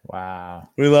 Wow.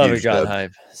 We love Huge it, God dub.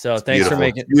 Hype. So thanks for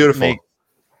making beautiful.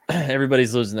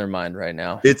 Everybody's losing their mind right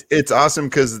now. It's awesome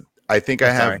because I think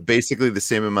I have basically the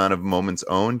same amount of moments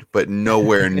owned, but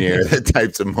nowhere near the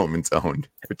types of moments owned,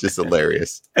 which is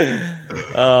hilarious.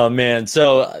 Oh man.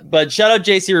 So, but shout out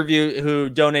JC Review who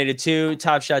donated 2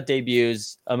 Top Shot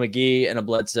debuts, a McGee and a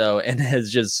Bledsoe, and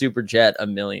has just super chat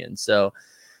 $1 million. So,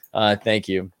 thank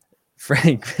you,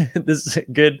 Frank. This is a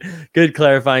good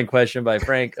clarifying question by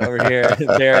Frank over here.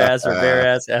 Bear ass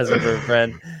asking for a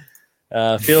friend.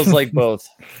 Feels like both.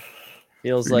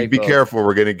 Feels like be careful.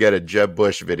 We're going to get a Jeb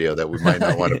Bush video that we might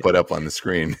not want to put up on the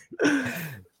screen.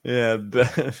 Yeah.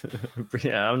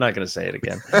 I'm not going to say it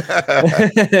again.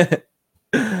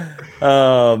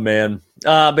 Oh man.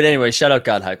 But anyway, shout out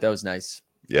God Hype. That was nice.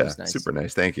 Yeah. Was nice. Super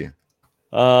nice. Thank you.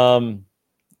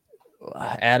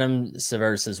 Adam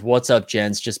Sever says, "What's up,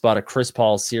 gents? Just bought a Chris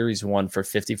Paul Series 1 for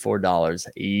 $54.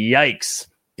 Yikes."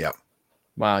 Yeah.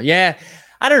 Wow. Yeah.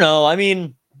 I don't know. I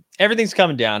mean, everything's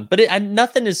coming down, but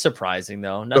nothing is surprising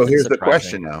though. So here's the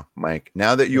question now, Mike.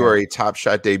 Now that you are a Top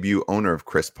Shot debut owner of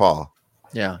Chris Paul,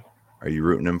 yeah, are you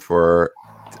rooting him for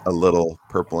a little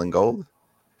purple and gold?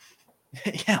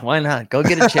 Yeah, why not? Go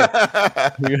get a chip.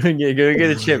 Go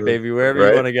get a chip, baby, wherever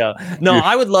you want to go. No,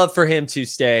 I would love for him to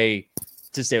stay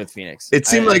with Phoenix. It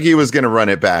seemed like he was going to run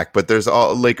it back, but there's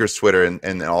all Lakers Twitter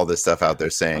and all this stuff out there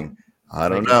saying, I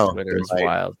don't know. Twitter is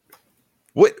wild.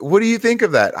 What do you think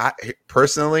of that?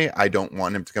 Personally, I don't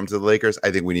want him to come to the Lakers.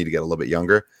 I think we need to get a little bit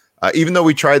younger. Even though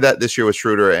we tried that this year with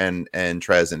Schroeder and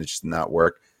Trez, and it just did not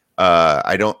work.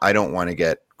 I don't want to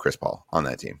get Chris Paul on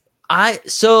that team.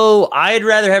 I'd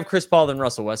rather have Chris Paul than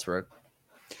Russell Westbrook.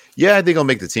 Yeah, I think he'll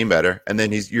make the team better. And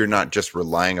then you're not just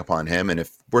relying upon him. And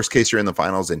if worst case you're in the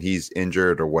finals and he's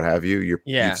injured or what have you,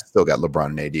 you've still got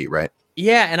LeBron and AD, right?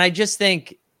 Yeah, and I just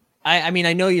think, I mean,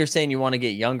 I know you're saying you want to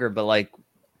get younger, but like,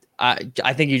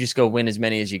 I think you just go win as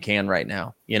many as you can right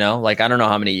now. You know, like I don't know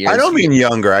how many years. I don't mean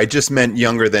younger. I just meant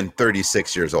younger than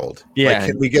 36 years old. Yeah.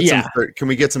 Like, can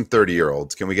we get some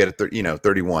 30-year-olds? Can we get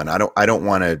 31? I don't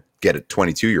want to get it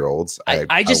 22-year-olds.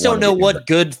 I just don't know what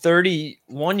good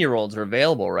 31-year-olds are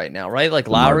available right now. Right, like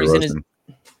Lowry's in his.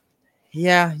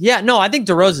 Yeah. No, I think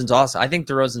DeRozan's awesome. I think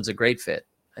DeRozan's a great fit.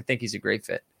 I think he's a great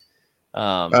fit.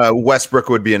 Westbrook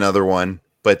would be another one.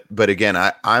 But again,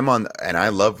 I'm on, and I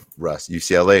love Russ,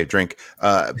 UCLA, drink.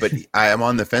 But I am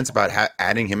on the fence about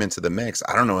adding him into the mix.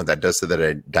 I don't know what that does to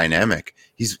the dynamic.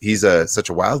 He's such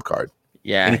a wild card.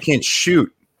 Yeah, and he can't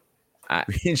shoot.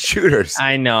 Shooters.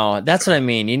 I know. That's what I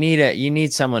mean. You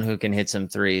need someone who can hit some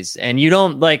threes, and you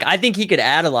don't like. I think he could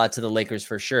add a lot to the Lakers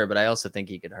for sure, but I also think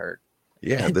he could hurt.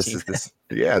 Yeah, this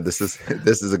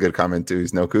is a good comment too.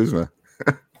 He's no Kuzma.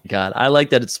 God, I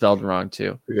like that it's spelled wrong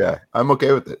too. Yeah, I'm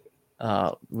okay with it.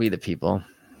 We the people.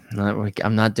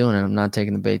 I'm not doing it. I'm not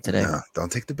taking the bait today. No,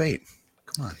 don't take the bait.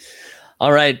 Come on.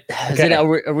 All right. Okay.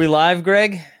 Are we live,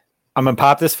 Greg? I'm gonna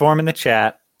pop this form in the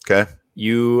chat. Okay.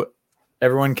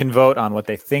 Everyone can vote on what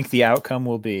they think the outcome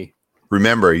will be.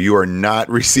 Remember, you are not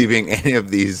receiving any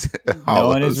of these. No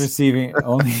one is receiving.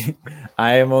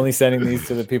 I am only sending these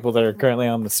to the people that are currently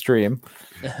on the stream,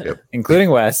 including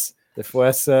Wes. If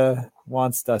Wes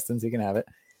wants Dustin's, he can have it.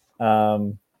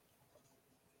 So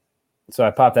I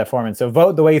popped that form in. So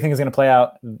vote the way you think is going to play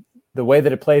out. The way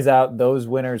that it plays out, those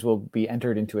winners will be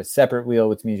entered into a separate wheel,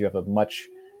 which means you have a much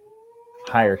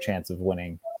higher chance of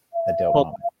winning a dope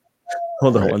moment.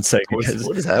 Hold on one second.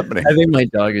 What is happening? I think my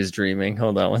dog is dreaming.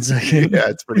 Hold on one second. Yeah,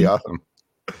 it's pretty awesome.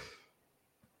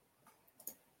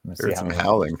 There's some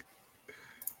howling.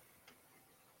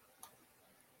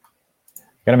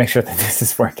 Gotta make sure that this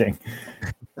is working.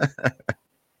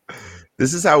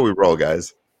 This is how we roll,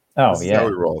 guys. Oh, this is how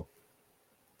we roll.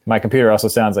 My computer also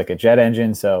sounds like a jet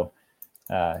engine, so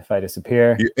if I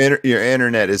disappear, your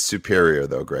internet is superior,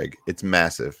 though, Greg. It's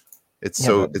massive. It's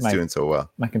doing so well.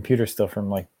 My computer's still from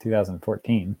like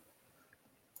 2014.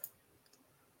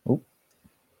 Oop.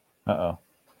 Uh-oh.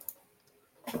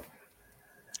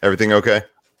 Everything okay?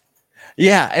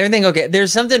 Yeah, everything okay.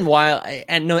 There's something wild,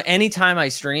 and no, anytime I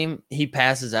stream, he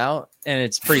passes out, and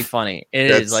it's pretty funny.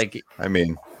 Is like, I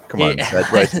mean, come on,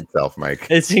 that writes itself, Mike.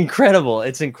 It's incredible.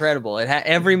 It's incredible.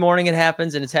 Every morning it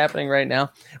happens, and it's happening right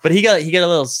now. But he got a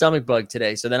little stomach bug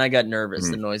today, so then I got nervous.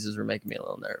 The noises were making me a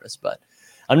little nervous, but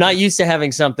I'm not used to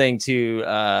having something to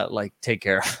like take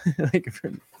care of.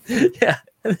 Yeah,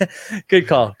 good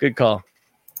call.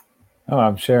 Oh,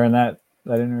 I'm sharing that.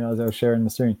 I didn't realize I was sharing the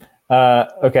screen.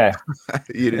 Okay.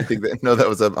 You didn't think that? No, that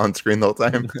was up on screen the whole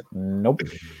time. Nope.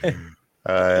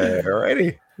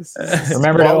 Alrighty.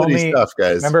 Remember stuff,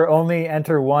 guys. Remember, only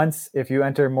enter once. If you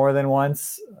enter more than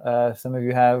once, some of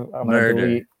you have. I'm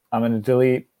going to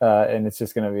delete, and it's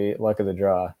just going to be luck of the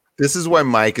draw. This is why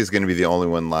Mike is going to be the only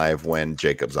one live when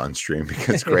Jacob's on stream,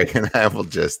 because Greg and I will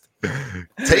just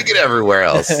take it everywhere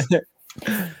else.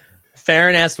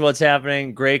 Farron asked what's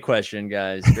happening. Great question,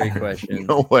 guys. Great question.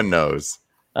 No one knows.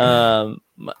 So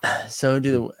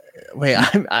wait.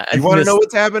 You want to know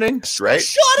what's happening, right?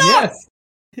 Shut up. Yes.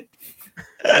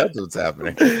 That's what's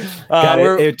happening.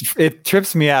 It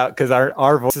trips me out because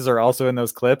our voices are also in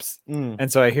those clips,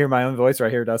 and so I hear my own voice or I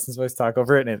hear Dustin's voice talk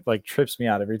over it, and it like trips me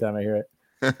out every time I hear it.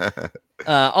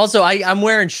 Also, I'm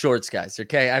wearing shorts, guys.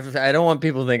 Okay, I don't want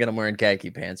people thinking I'm wearing khaki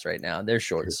pants right now. They're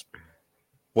shorts.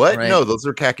 What? Right? No, those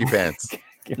are khaki pants.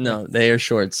 No, they are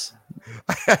shorts.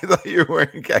 I thought you were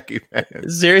wearing khaki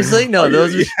pants. Seriously? No,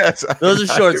 those are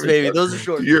shorts, baby. Those are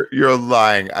shorts. You're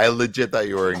lying. I legit thought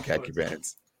you were wearing khaki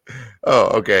pants.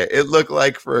 Oh, okay. It looked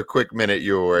like for a quick minute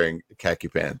you were wearing khaki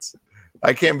pants.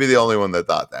 I can't be the only one that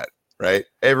thought that. Right?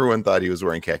 Everyone thought he was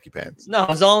wearing khaki pants. No, it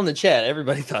was all in the chat.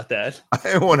 Everybody thought that. I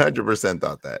 100%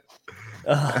 thought that.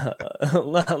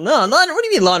 No, what do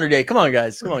you mean laundry day? Come on,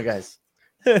 guys. Ridiculous.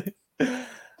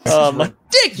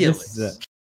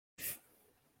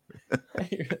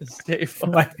 Stay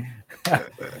fun. All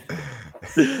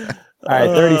right,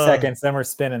 30 seconds. Then we're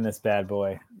spinning this bad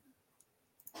boy.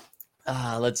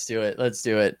 Let's do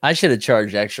it. I should have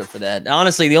charged extra for that.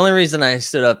 Honestly, the only reason I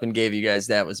stood up and gave you guys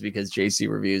that was because JC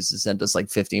Reviews has sent us like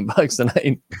 $15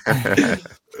 tonight.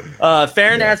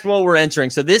 Farron asked what we're entering.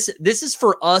 So this is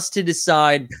for us to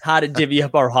decide how to divvy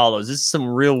up our hollows. This is some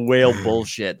real whale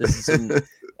bullshit. This is some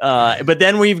but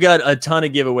then we've got a ton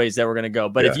of giveaways that we're going to go.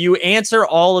 But if you answer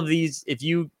all of these, if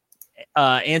you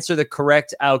answer the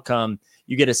correct outcome,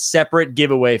 you get a separate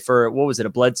giveaway for, what was it? A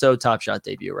Bledsoe Top Shot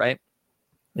debut, right?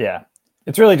 Yeah.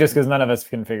 It's really just because none of us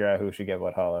can figure out who should get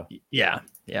what hollow. Yeah.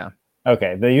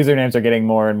 Okay. The usernames are getting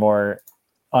more and more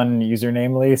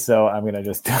unusernamely, so I'm going to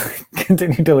just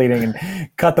continue deleting and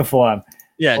cut the form.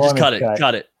 Yeah, just cut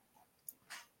it.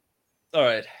 All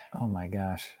right. Oh my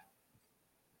gosh.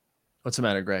 What's the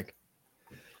matter, Greg?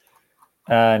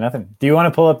 Nothing. Do you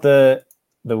want to pull up the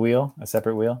wheel, a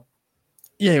separate wheel?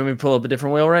 Yeah, you want me to pull up a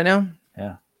different wheel right now?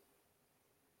 Yeah.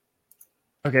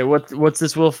 Okay, what's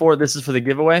this wheel for? This is for the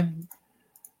giveaway?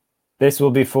 This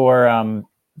will be for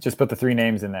just put the 3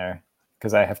 names in there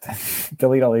because I have to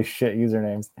delete all these shit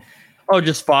usernames. Oh,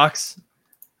 just Fox.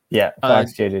 Yeah,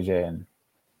 Fox, JJJ, and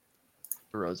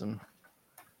DeRozan.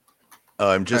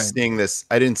 I'm just seeing this.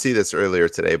 I didn't see this earlier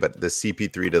today, but the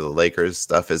CP3 to the Lakers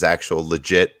stuff is actual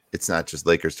legit. It's not just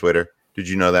Lakers Twitter. Did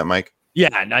you know that, Mike?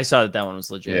 Yeah, I saw that one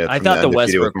was legit. Yeah, I thought the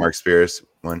Westbrook Mark Spears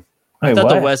one. I thought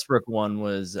the Westbrook one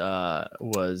was.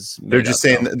 They're just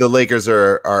saying the Lakers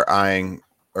are eyeing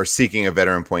or seeking a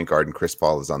veteran point guard, and Chris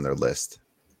Paul is on their list.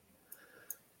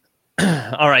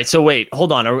 All right, so wait,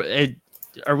 hold on.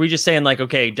 Are we just saying like,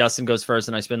 okay, Dustin goes first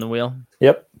and I spin the wheel?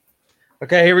 Yep.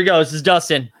 Okay, here we go. This is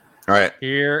Dustin. All right.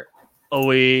 Here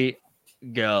we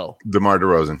go. DeMar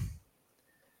DeRozan.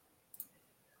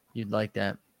 You'd like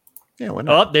that. Yeah, why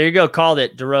not? Oh, there you go. Called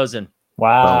it. DeRozan.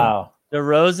 Wow.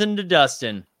 DeRozan to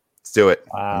Dustin. Let's do it.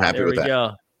 Wow. I'm happy with that. There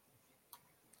we go.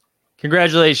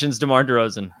 Congratulations, DeMar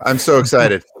DeRozan. I'm so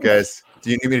excited, guys. Do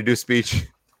you need me to do a speech?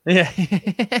 Yeah.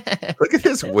 Look at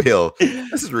this wheel.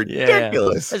 This is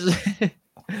ridiculous.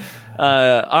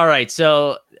 All right.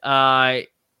 So,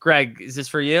 Greg, is this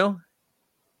for you?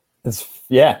 It's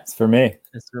for me.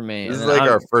 It's for me. This is like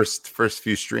our first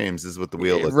few streams. This is what the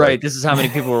wheel looks like. Right. This is how many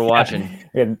people were watching.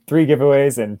 We had 3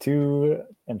 giveaways and 2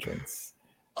 entrants.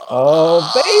 Oh,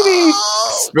 baby.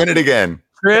 Spin it again.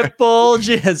 Triple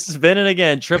J. Spin it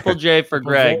again. Triple J for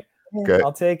Greg. Okay.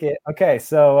 I'll take it. Okay.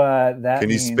 So that Can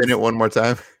you spin it one more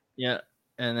time? Yeah.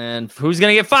 And then who's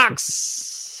going to get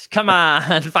Fox? Come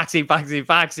on. Foxy.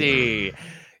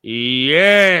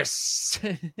 Yes.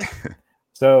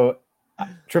 So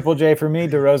Triple J for me,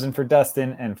 DeRozan for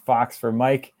Dustin, and Fox for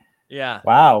Mike. Yeah.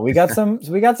 Wow, we got some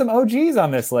OGs on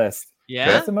this list. Yeah.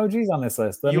 We got some OGs on this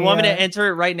list. You want me to enter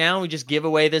it right now? And we just give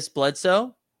away this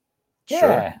Bledsoe? Yeah.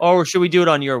 Sure. Or should we do it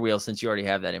on your wheel since you already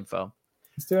have that info?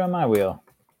 Let's do it on my wheel.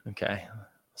 Okay.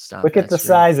 Stop. Look at the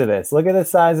size of this. Look at the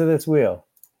size of this wheel.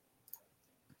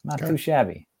 Not too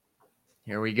shabby.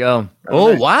 Here we go.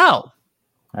 Nice. Wow. All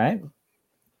right.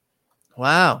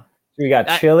 Wow. We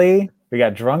got Chili. We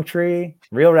got Drunk Tree.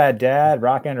 Real Rad Dad.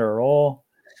 Rock Under a Roll.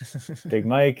 Big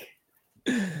Mike.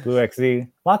 Blue XZ.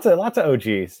 Lots of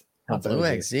OGs. Lots of Blue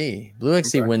OGs. XZ. Blue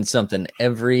XZ wins something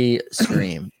every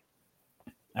stream.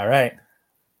 All right.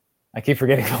 I keep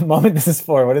forgetting what moment this is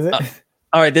for. What is it?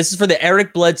 All right, this is for the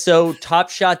Eric Bledsoe Top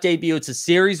Shot debut. It's a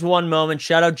Series 1 moment.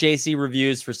 Shout out JC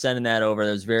Reviews for sending that over.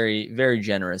 That was very, very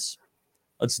generous.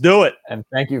 Let's do it. And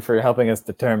thank you for helping us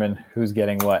determine who's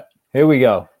getting what. Here we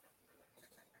go.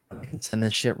 I can send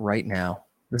this shit right now.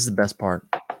 This is the best part.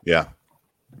 Yeah.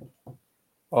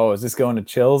 Oh, is this going to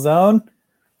Chill Zone?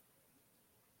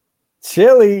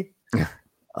 Chili.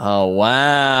 Oh,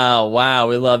 wow. Wow,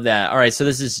 we love that. All right, so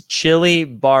this is Chili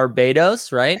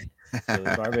Barbados, right?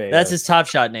 That's his Top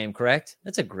Shot name, correct?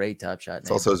 That's a great Top Shot name.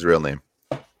 It's also his real name.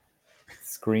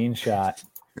 Screenshot.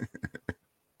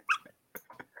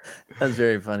 That's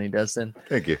very funny, Dustin.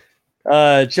 Thank you.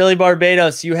 Chili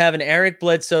Barbados, you have an Eric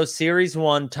Bledsoe Series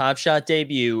 1 Top Shot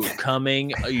debut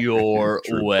coming your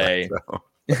way.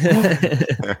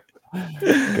 Good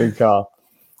call.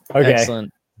 Okay.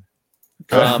 Excellent.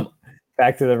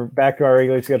 Back to our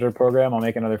regularly scheduled program. I'll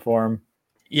make another form.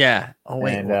 Yeah. Oh,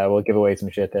 wait. And we'll give away some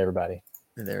shit to everybody.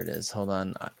 There it is. Hold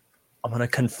on. I'm going to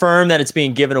confirm that it's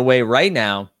being given away right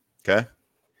now. Okay.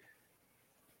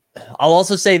 I'll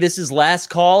also say this is last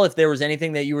call. If there was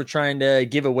anything that you were trying to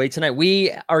give away tonight,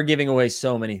 we are giving away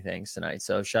so many things tonight.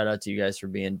 So shout out to you guys for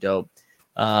being dope.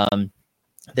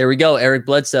 There we go. Eric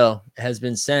Bledsoe has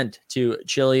been sent to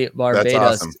Chili Barbados. That's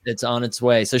awesome. It's on its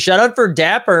way. So shout out for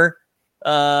Dapper.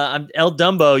 I'm El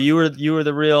Dumbo. You were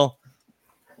the real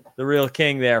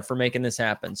king there for making this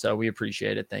happen. So we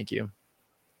appreciate it. Thank you.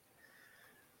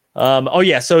 Oh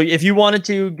yeah. So if you wanted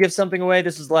to give something away,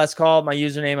 this is the last call. My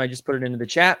username, I just put it into the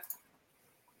chat.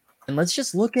 And let's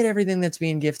just look at everything that's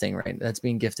being gifted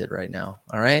right now.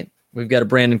 All right. We've got a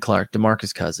Brandon Clark,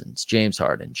 DeMarcus Cousins, James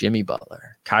Harden, Jimmy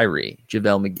Butler, Kyrie,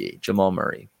 JaVale McGee, Jamal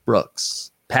Murray,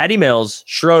 Brooks, Patty Mills,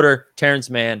 Schroeder, Terrence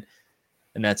Mann,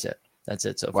 and that's it. That's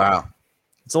it so far. Wow.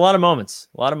 It's a lot of moments.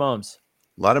 A lot of moments.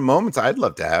 A lot of moments I'd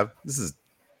love to have. This is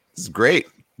great.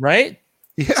 Right?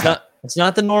 Yeah. It's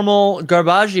not the normal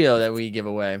Garbaggio that we give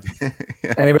away. Yeah.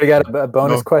 Anybody got a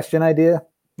bonus question idea?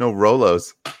 No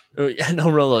Rolos. Oh, yeah, no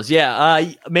Rolos.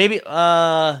 Yeah. Maybe.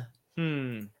 I'm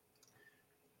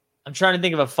trying to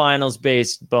think of a finals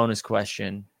based bonus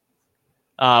question.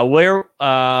 A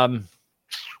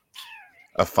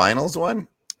finals one?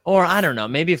 Or I don't know,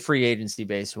 maybe a free agency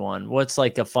based one. What's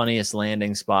like the funniest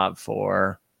landing spot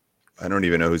for? I don't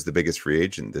even know who's the biggest free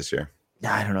agent this year.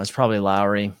 I don't know. It's probably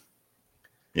Lowry.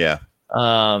 Yeah.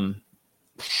 God,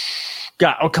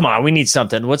 oh come on, we need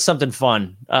something. What's something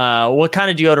fun? What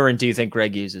kind of deodorant do you think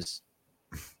Greg uses?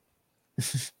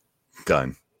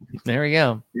 Done. There we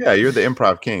go. Yeah, you're the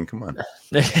improv king. Come on.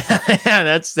 Yeah,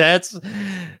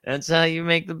 that's how you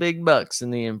make the big bucks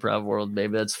in the improv world,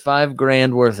 baby. That's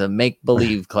 $5,000 worth of make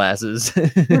believe classes.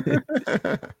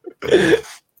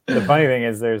 The funny thing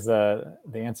is, there's the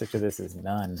answer to this is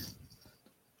none.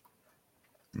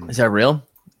 Is that real?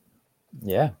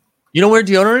 Yeah, You don't wear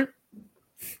deodorant?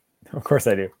 of course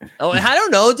I do. Oh, I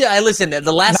don't know. I listen.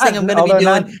 The last thing I'm going to be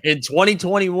doing in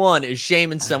 2021 is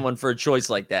shaming someone for a choice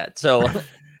like that. So,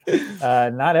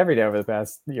 not every day over the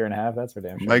past year and a half. That's for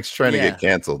damn sure. Mike's trying to get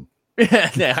canceled.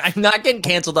 I'm not getting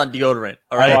canceled on deodorant.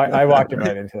 All right. I walked him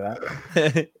right into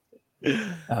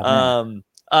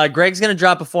that. Greg's going to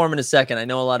drop a form in a second. I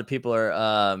know a lot of people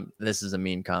are. This is a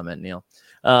mean comment, Neil.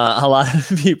 A lot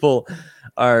of people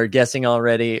are guessing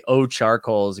already. Oh,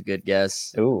 charcoal is a good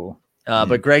guess. Ooh.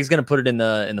 But Greg's gonna put it in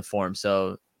the form,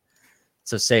 so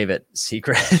save it.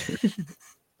 Secret.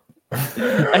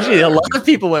 Actually, a lot of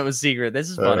people went with secret. This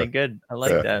is funny. Good. I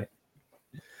like that.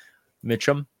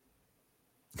 Mitchum.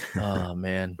 Oh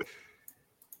man.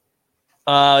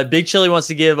 Big Chili wants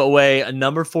to give away a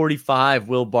number 45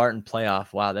 Will Barton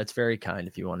playoff. Wow, that's very kind.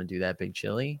 If you want to do that, Big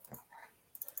Chili.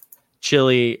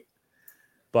 Chili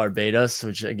Barbados,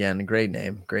 which again, great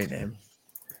name. Great name.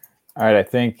 All right, I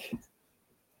think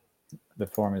the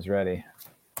form is ready.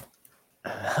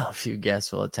 A few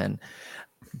guests will attend.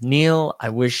 Neil, I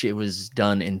wish it was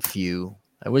done in few.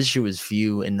 I wish it was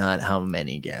few and not how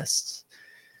many guests.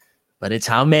 But it's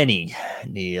how many,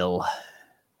 Neil.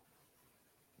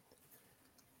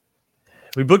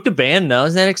 We booked a band now.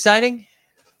 Isn't that exciting?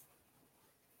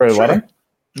 For the wedding?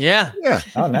 Yeah. Yeah.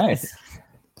 Oh, nice.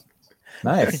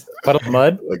 Nice. Puddle of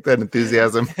mud. Like that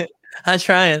enthusiasm. I'm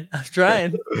trying.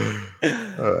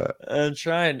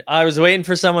 I was waiting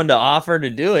for someone to offer to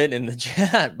do it in the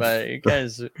chat, but you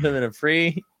guys living a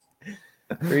free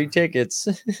tickets.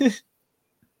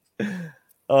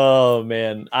 Oh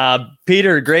man.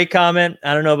 Peter, great comment.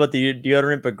 I don't know about the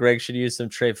deodorant, but Greg should use some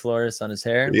Tres Flores on his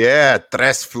hair. Yeah,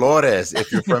 Tres Flores.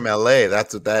 If you're from LA,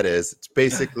 that's what that is. It's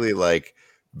basically like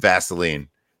Vaseline.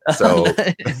 So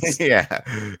yeah,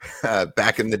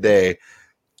 back in the day,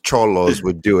 cholos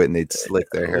would do it and they'd slick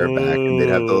their hair back and they'd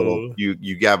have the little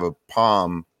you have a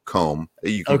palm comb that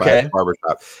you can buy at the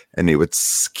barbershop and they would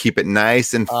keep it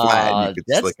nice and flat and you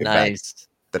could slick it back.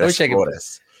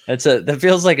 That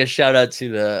feels like a shout out to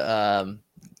the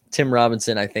Tim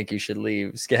Robinson, I think you should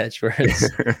leave sketch where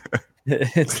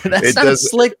it's that's not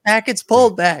slick back, it's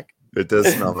pulled back. It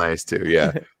does smell nice too,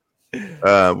 yeah.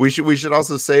 We should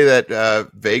also say that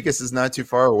Vegas is not too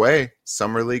far away.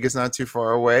 Summer League is not too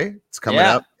far away. It's coming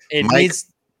up. It Mike,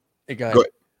 needs. Go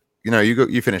ahead.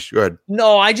 You finish. Go ahead.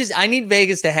 No, I need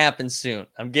Vegas to happen soon.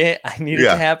 I need it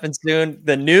to happen soon.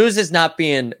 The news is not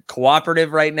being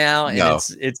cooperative right now, and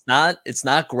it's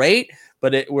not great,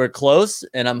 but we're close,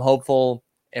 and I'm hopeful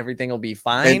everything will be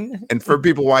fine. And for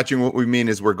people watching, what we mean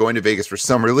is we're going to Vegas for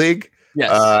Summer League.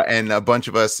 Yes. And a bunch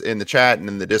of us in the chat and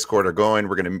in the Discord are going.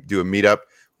 We're going to do a meetup.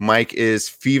 Mike is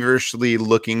feverishly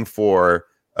looking for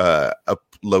a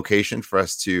location for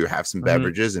us to have some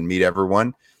beverages and meet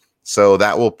everyone. So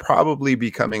that will probably be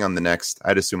coming on the next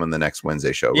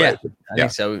Wednesday show. Yeah, right? I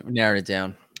think so. We narrowed it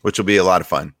down. Which will be a lot of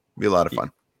fun.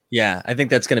 Yeah, I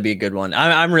think that's going to be a good one.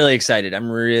 I'm really excited.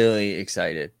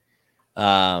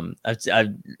 I've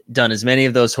done as many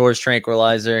of those horse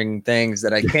tranquilizing things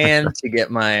that I can to get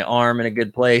my arm in a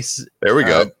good place. There we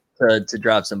go. To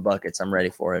drop some buckets. I'm ready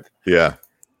for it. Yeah.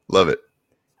 Love it.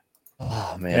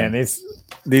 Oh man. These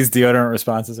deodorant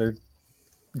responses are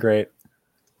great.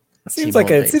 Seems like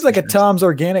a Tom's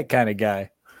Organic kind of guy.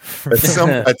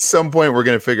 At some point we're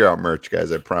going to figure out merch,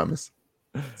 guys, I promise.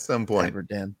 At some point.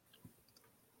 Damn.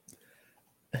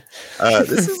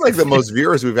 This is like the most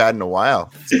viewers we've had in a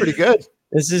while. It's pretty good.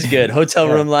 This is good. Hotel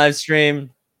room live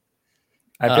stream.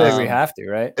 I feel like we have to,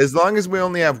 right? As long as we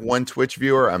only have one Twitch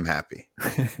viewer, I'm happy.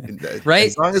 Right?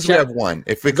 As long as we have one.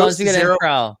 If it goes to zero,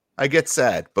 prowl. I get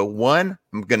sad. But one,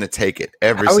 I'm gonna take it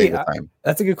every single time.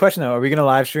 That's a good question, though. Are we gonna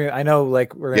live stream? I know,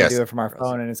 like, we're gonna do it from our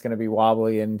phone, and it's gonna be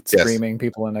wobbly and screaming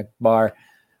people in a bar.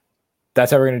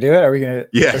 That's how we're gonna do it. Are we gonna?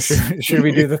 Yes. Should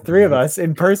we do the three of us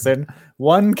in person?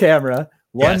 One camera,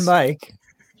 one mic.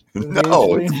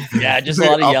 No. Yeah, just a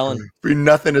lot of yelling. Be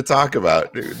nothing to talk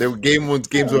about. The games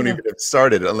won't even have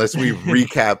started unless we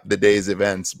recap the day's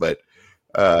events. But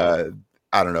I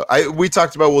don't know. We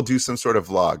talked about we'll do some sort of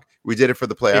vlog. We did it for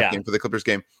the playoff game, for the Clippers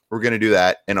game. We're going to do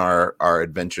that in our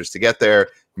adventures to get there,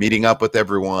 meeting up with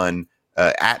everyone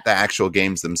at the actual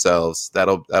games themselves.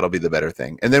 That'll be the better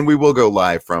thing. And then we will go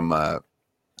live from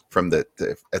the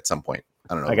at some point.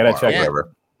 I don't know. I gotta check.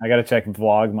 I gotta check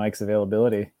vlog Mike's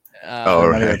availability.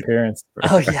 appearance.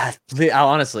 Oh yeah,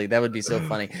 honestly, that would be so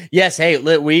funny. Yes, hey,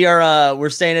 we're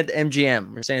staying at the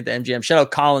MGM. We're staying at the MGM. Shout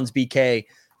out Collins BK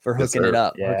for hooking it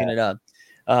up. Yeah. Hooking it up.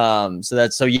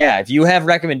 So yeah. If you have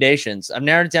recommendations, I've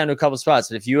narrowed it down to a couple spots.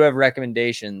 But if you have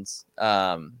recommendations,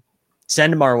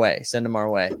 send them our way.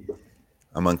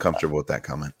 I'm uncomfortable with that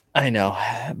comment. I know,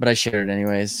 but I shared it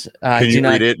anyways. Can you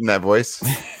read it in that voice?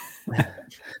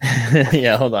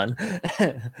 Yeah, hold on.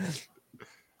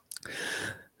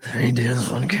 3 dudes,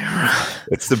 1 camera.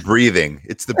 It's the breathing.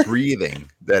 It's the breathing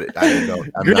that I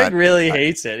don't. Greg really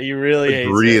hates it. He really hates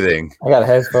breathing. I got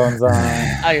headphones on.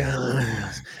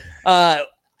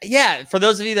 Yeah. For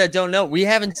those of you that don't know, we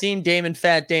haven't seen Damon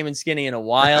Fat, Damon Skinny in a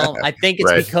while. I think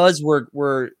it's because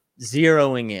we're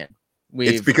zeroing in.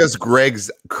 It's because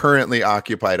Greg's currently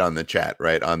occupied on the chat,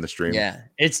 right, on the stream. Yeah,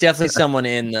 it's definitely someone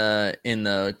in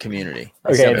the community.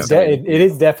 Okay, it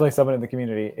is definitely someone in the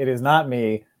community. It is not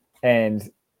me.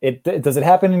 And does it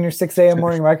happen in your 6 a.m.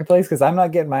 morning marketplace? Because I'm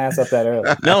not getting my ass up that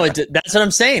early. No, that's what I'm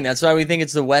saying. That's why we think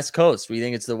it's the West Coast. We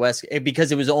think it's the West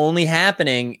because it was only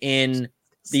happening in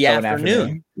the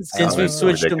afternoon. Since we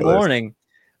switched to morning.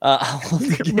 You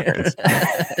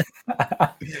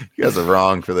guys are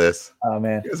wrong for this. Oh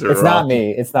man, it's not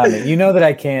me. It's not me. You know that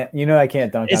I can't. I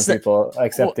can't dunk on people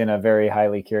except in a very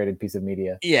highly curated piece of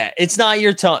media. Yeah, it's not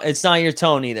your tone. It's not your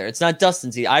tone either. It's not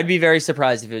Dustin's. I'd be very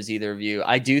surprised if it was either of you.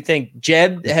 I do think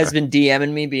Jeb has been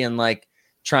DMing me, being like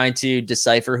trying to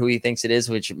decipher who he thinks it is,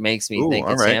 which makes me think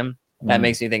it's him. That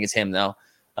makes me think it's him though.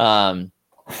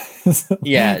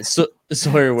 Yeah, so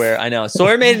Sawyer I know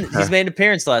Sawyer he's made an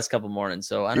appearance the last couple mornings,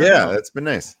 so I don't know. That's been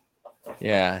nice.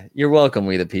 Yeah, you're welcome,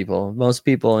 we the people. Most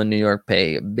people in New York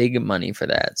pay big money for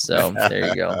that, so there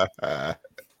you go.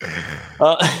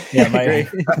 Yeah,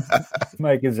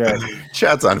 Mike is right.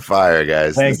 Chat's on fire,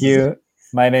 guys. Thank you.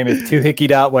 My name is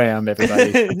Toohickey.wham,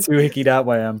 everybody.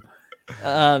 Toohickey.wham.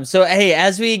 So hey,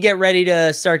 as we get ready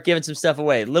to start giving some stuff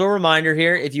away, little reminder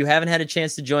here, if you haven't had a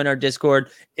chance to join our Discord,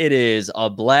 it is a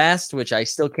blast, which I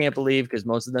still can't believe because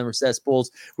most of them are cesspools.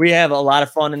 We have a lot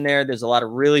of fun in there. There's a lot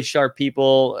of really sharp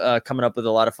people coming up with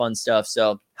a lot of fun stuff,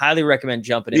 so highly recommend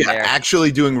jumping in there.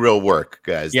 Actually doing real work,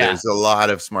 guys. There's a lot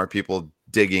of smart people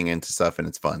digging into stuff and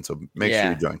it's fun, so make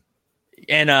sure you join.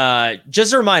 And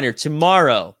just a reminder,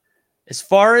 tomorrow, as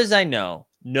far as I know,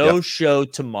 show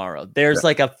tomorrow. There's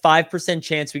like a 5%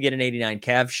 chance we get an 89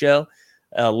 Cavs show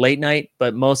late night,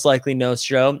 but most likely no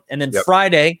show. And then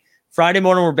Friday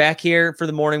morning, we're back here for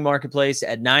the morning marketplace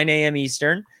at 9 a.m.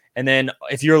 Eastern. And then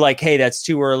if you're like, hey, that's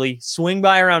too early, swing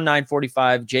by around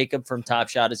 9:45. Jacob from Top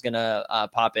Shot is going to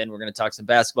pop in. We're going to talk some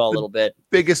basketball a little bit.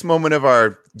 Biggest moment of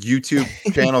our YouTube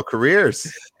channel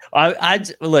careers.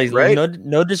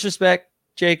 No disrespect,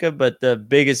 Jacob, but the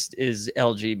biggest is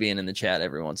LG being in the chat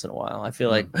every once in a while. I feel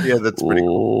like, that's pretty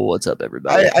cool. What's up,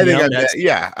 everybody?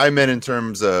 I meant in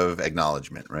terms of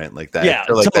acknowledgement, right? Like that. I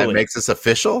feel like that makes us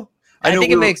official. I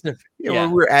think it makes it.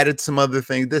 We're added some other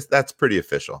thing. That's pretty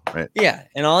official, right? Yeah,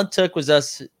 and all it took was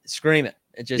us screaming.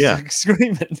 It just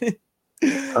screaming.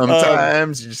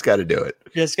 Sometimes you just got to do it.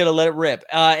 Just got to let it rip.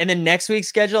 And then next week's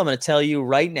schedule, I'm going to tell you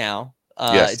right now.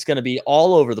 It's going to be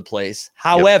all over the place.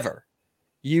 However,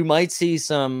 you might see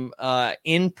some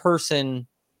in-person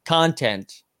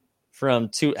content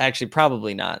from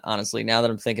probably not, honestly, now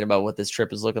that I'm thinking about what this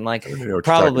trip is looking like.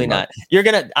 Probably not.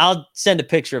 I'll send a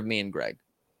picture of me and Greg.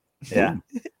 Yeah.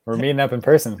 We're meeting up in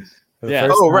person.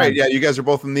 Right. Yeah. You guys are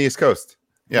both from the East Coast.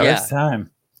 Yeah. First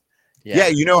time. Yeah.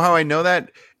 You know how I know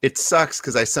that? It sucks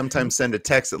because I sometimes send a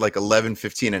text at like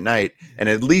 11:15 at night, and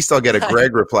at least I'll get a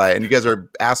Greg reply, and you guys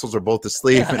assholes are both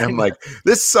asleep, and I'm like,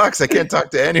 this sucks. I can't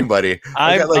talk to anybody.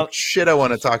 I got shit I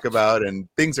want to talk about, and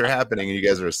things are happening, and you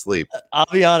guys are asleep. I'll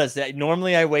be honest.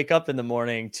 Normally I wake up in the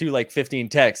morning to like 15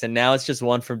 texts, and now it's just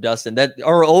one from Dustin that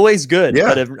are always good,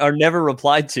 but are never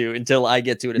replied to until I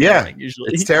get to it in the morning.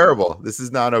 Usually, it's terrible. This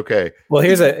is not okay. Well,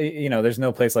 here's there's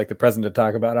no place like the present to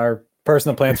talk about our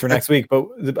personal plans for next week,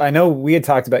 but I know we had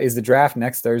talked about, is the draft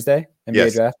next Thursday?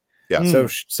 NBA draft? Yeah.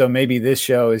 So maybe this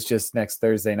show is just next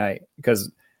Thursday night,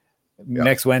 because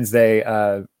next Wednesday,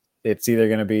 it's either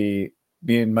going to be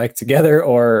me and Mike together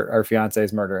or our fiance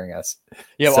is murdering us.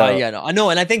 Yeah. I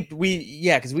know. And I think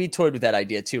because we toyed with that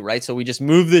idea too, right? So we just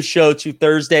move the show to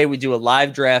Thursday. We do a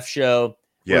live draft show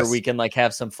where we can like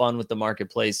have some fun with the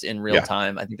marketplace in real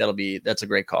time. I think that's a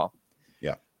great call.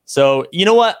 So you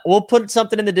know what? We'll put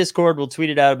something in the Discord. We'll tweet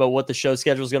it out about what the show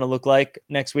schedule is going to look like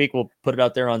next week. We'll put it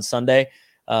out there on Sunday.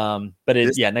 But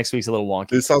next week's a little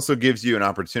wonky. This also gives you an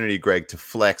opportunity, Greg, to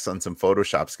flex on some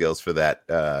Photoshop skills for that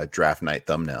draft night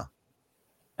thumbnail.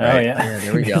 Right? Oh yeah,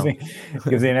 there we go.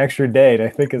 Gives me an extra day to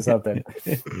think of something.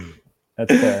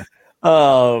 That's fair.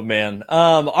 Oh man.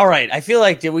 All right. I feel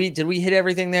like did we hit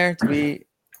everything there? Did we?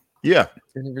 Yeah.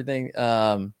 Did everything.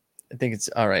 I think it's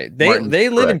all right. They Martin's live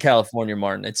in correct. California,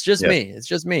 Martin. It's just me. It's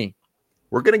just me.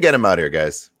 We're gonna get him out here,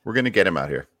 guys. We're gonna get him out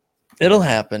here. It'll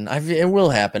happen. It will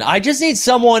happen. I just need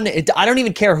someone. I don't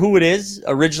even care who it is.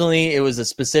 Originally, it was a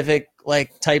specific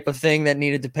like type of thing that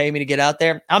needed to pay me to get out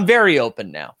there. I'm very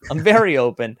open now. I'm very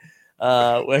open.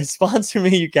 Sponsor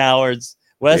me, you cowards.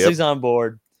 Wesley's on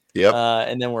board. Yep.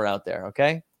 And then we're out there.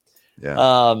 Okay. Yeah.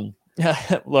 All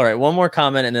right. One more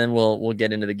comment, and then we'll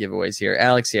get into the giveaways here.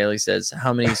 Alex Yaley says,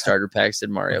 "How many starter packs did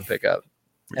Mario pick up?"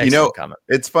 Excellent comment.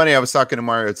 It's funny. I was talking to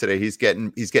Mario today. He's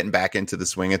getting back into the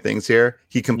swing of things here.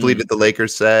 He completed the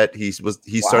Lakers set. He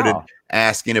started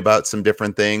asking about some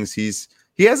different things. He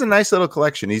has a nice little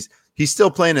collection. He's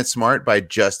still playing it smart by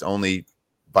just only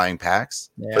buying packs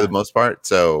for the most part.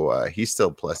 So he's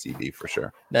still plus EV for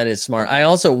sure. That is smart. I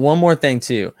also one more thing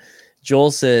too.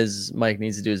 Joel says Mike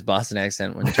needs to do his Boston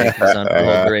accent when Jake is on for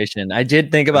whole duration. I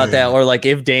did think about that. Or like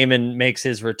if Damon makes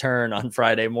his return on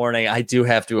Friday morning, I do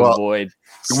have to avoid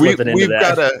slipping into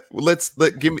that.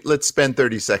 Let's spend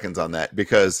 30 seconds on that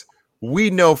because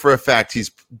we know for a fact he's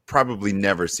probably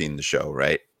never seen the show,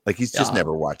 right? Like he's just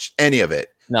never watched any of it.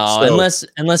 No, unless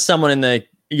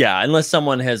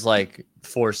someone has like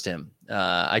forced him.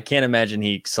 I can't imagine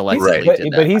he selectively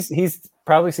did that. But he's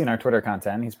probably seen our Twitter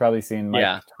content. He's probably seen Mike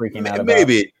freaking out about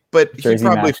maybe, but he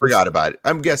probably matches. forgot about it.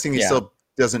 I'm guessing he still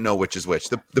doesn't know which is which.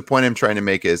 The point I'm trying to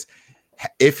make is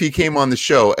if he came on the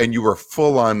show and you were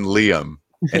full on Liam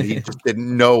and he just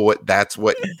didn't know that's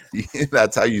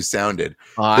how you sounded.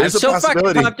 I'm so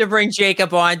fucking pumped to bring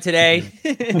Jacob on today.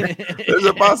 There's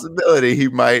a possibility he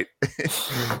might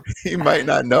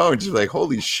not know and just like,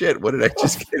 holy shit, what did I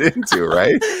just get into,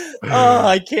 right? Oh,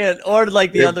 I can't. Or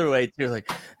like the other way too, like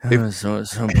so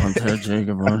pumped to have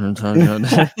Jacob on.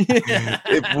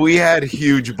 If we had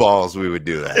huge balls, we would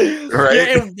do that,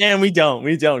 right? And we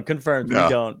don't. Confirmed. No. We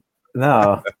don't.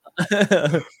 No.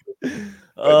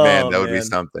 But that would be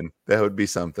something. That would be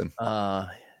something. So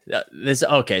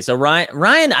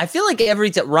Ryan, I feel like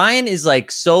every time Ryan is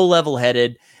like so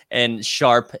level-headed and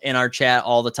sharp in our chat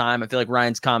all the time. I feel like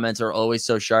Ryan's comments are always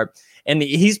so sharp. And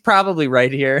he's probably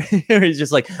right here. He's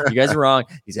just like, you guys are wrong.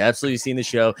 He's absolutely seen the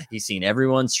show. He's seen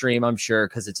everyone's stream, I'm sure,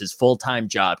 because it's his full-time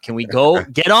job. Can we go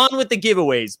get on with the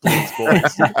giveaways, please,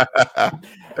 boys?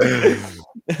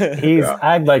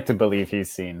 I'd like to believe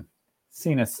he's seen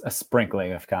a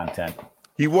sprinkling of content.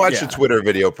 He watched a Twitter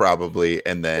video probably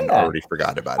and then already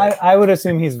forgot about it. I would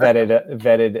assume he's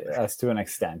vetted us to an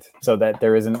extent so that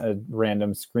there isn't a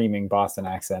random screaming Boston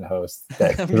accent host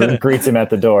that greets him at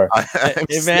the door.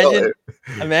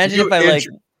 Imagine if I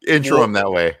intro him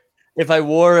that way. If I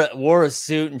wore a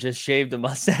suit and just shaved a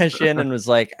mustache in and was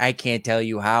like, I can't tell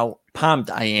you how pumped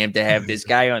I am to have this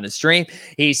guy on the stream.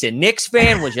 He's a Knicks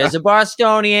fan, which is a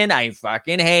Bostonian. I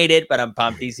fucking hate it, but I'm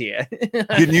pumped he's here.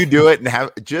 Can you do it and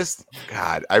have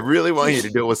God, I really want you to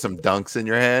do it with some dunks in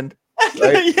your hand.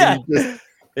 Right?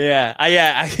 Yeah.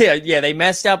 They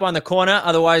messed up on the corner.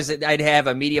 Otherwise, I'd have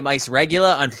a medium ice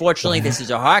regular. Unfortunately, this is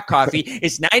a hot coffee.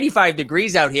 It's 95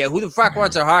 degrees out here. Who the fuck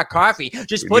wants a hot coffee?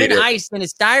 Just put in ice in a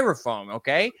styrofoam,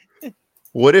 okay?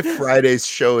 What if Friday's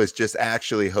show is just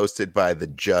actually hosted by the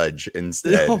judge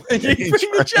instead? Bring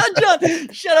the judge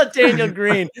on. Shut up, Daniel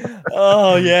Green.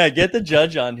 Oh yeah, get the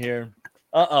judge on here.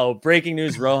 Breaking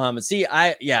news, Roham. See,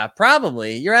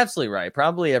 probably. You're absolutely right.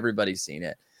 Probably everybody's seen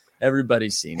it.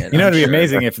 Everybody's seen it. You know, it'd be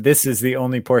amazing if this is the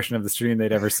only portion of the stream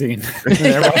they'd ever seen.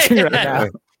 They're watching right now.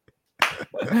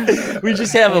 We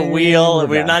just have a wheel, and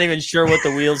we're not even sure what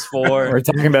the wheel's for. We're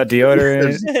talking about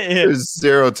deodorant. There's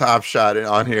zero Top Shot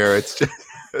on here. It's just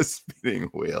a spinning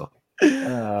wheel.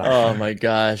 Oh my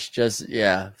gosh!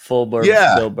 Full burn.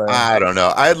 Yeah, I don't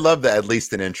know. I'd love that at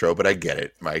least an intro, but I get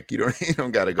it, Mike. You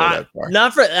don't got to go that far.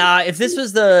 Not for if this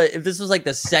was like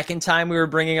the second time we were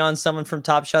bringing on someone from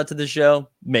Top Shot to the show,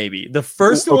 maybe the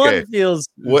first one feels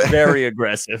very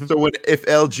aggressive. So if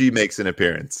LG makes an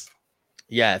appearance?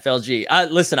 Yeah, if LG.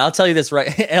 Listen, I'll tell you this right,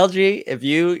 LG. If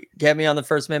you get me on the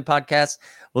First Man podcast,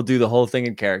 we'll do the whole thing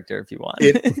in character if you want.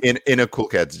 In a Cool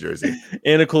Cats jersey.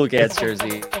 In a Cool Cats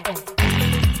jersey.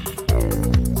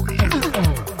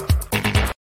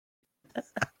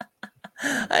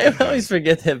 I always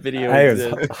forget that video. I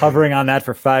was hovering on that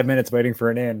for 5 minutes waiting for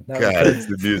an in. God, it's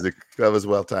the music. That was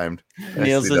well timed.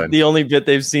 Neil says the only bit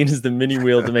they've seen is the mini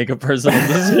wheel to make a personal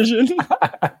decision.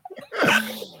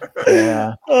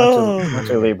 Yeah, bunch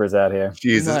of Libras out here.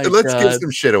 Jesus, let's give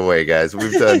some shit away, guys.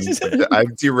 We've done.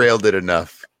 I've derailed it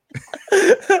enough.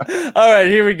 All right,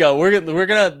 here we go. We're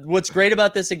gonna. What's great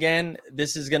about this again?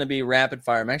 This is gonna be rapid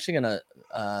fire. I'm actually gonna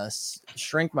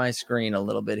shrink my screen a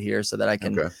little bit here so that I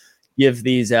can give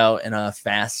these out in a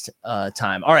fast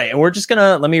time. All right, and we're just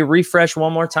gonna let me refresh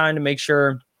one more time to make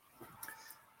sure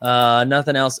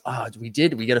nothing else. Oh, we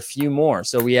got a few more.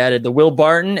 So we added the Will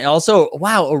Barton. Also,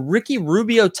 wow, a Ricky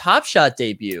Rubio Top Shot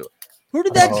debut. Who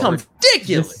did that come?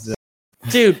 Ridiculous,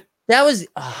 dude. That was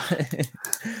that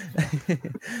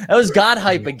was God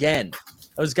hype again.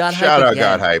 That was God hype. Shout out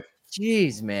God hype.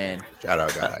 Jeez, man. Shout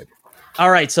out God hype.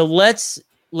 All right, so let's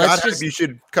God hype, you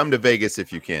should come to Vegas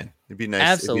if you can. It'd be nice.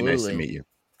 Absolutely. It'd be nice to meet you.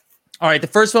 All right, the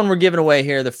first one we're giving away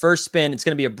here, the first spin, it's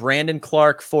going to be a Brandon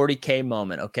Clark 40K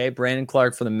moment, okay? Brandon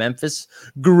Clark for the Memphis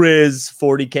Grizz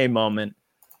 40K moment.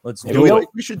 Let's do it.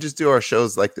 We should just do our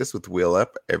shows like this with Wheel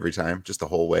Up every time, just the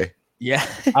whole way. Yeah.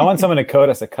 I want someone to code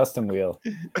us a custom wheel.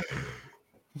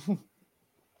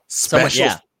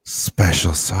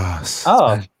 Special sauce.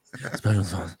 Oh. Special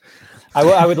sauce.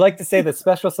 I would like to say that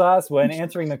special sauce, when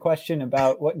answering the question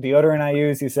about what deodorant I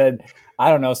use, he said,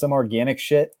 I don't know, some organic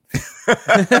shit.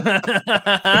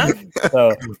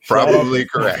 So probably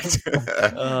correct.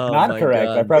 Not correct.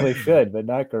 God. I probably should, but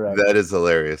not correct. That is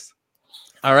hilarious.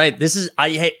 All right, this is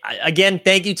again.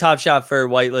 Thank you, Top Shot, for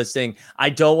whitelisting.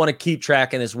 I don't want to keep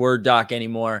track in this Word doc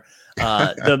anymore.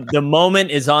 The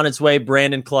moment is on its way.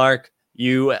 Brandon Clark,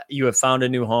 you have found a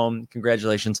new home.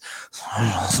 Congratulations.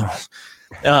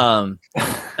 All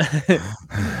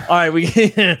right, we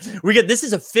get this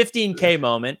is a 15K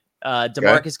moment.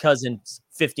 DeMarcus Cousins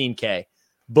 15K.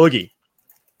 Boogie.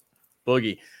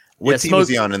 What team is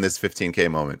he on in this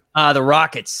 15K moment? The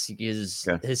Rockets is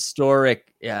historic.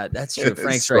 Yeah, that's true.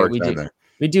 Frank's right.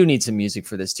 We do need some music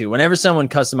for this too. Whenever someone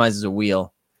customizes a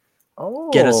wheel,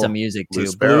 get us some music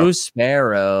too. Blue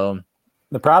Sparrow.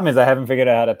 The problem is I haven't figured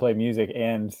out how to play music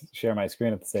and share my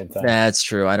screen at the same time. That's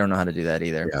true. I don't know how to do that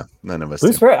either. Yeah, none of us.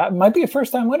 Blue Sparrow might be a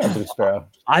first-time winner. Blue Sparrow.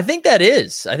 I think that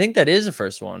is a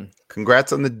first one.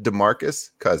 Congrats on the DeMarcus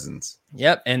Cousins.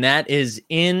 Yep, and that is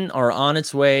in or on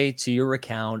its way to your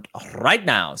account right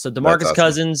now. So DeMarcus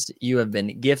Cousins, you have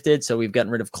been gifted. So we've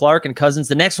gotten rid of Clark and Cousins.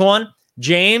 The next one,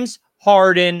 James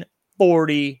Harden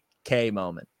 40K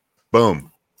moment.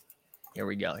 Boom. Here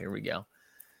we go.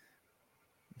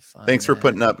 Thanks for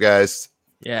putting up, guys.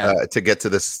 Yeah. To get to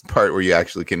this part where you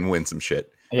actually can win some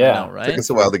shit. Yeah. Know, right? Took us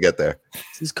a while to get there.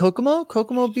 This is Kokomo.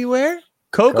 Kokomo Beware.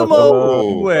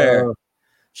 Kokomo Beware.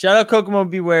 Shout out Kokomo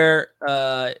Beware.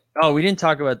 We didn't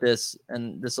talk about this,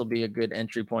 and this will be a good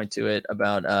entry point to it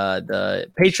about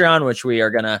the Patreon, which we are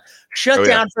gonna shut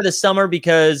down for the summer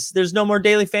because there's no more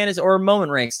daily fantasy or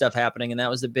moment rank stuff happening, and that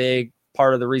was a big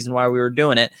part of the reason why we were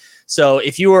doing it. So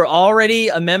if you were already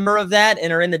a member of that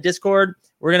and are in the Discord,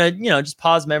 we're going to, just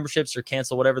pause memberships or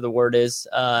cancel whatever the word is.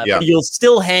 But you'll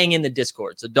still hang in the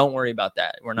Discord. So don't worry about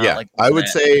that. We're not I would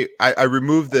say I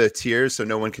removed the tiers so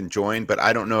no one can join, but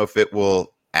I don't know if it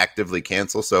will actively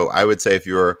cancel. So I would say if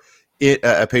you're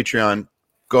a Patreon,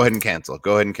 go ahead and cancel,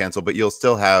 but you'll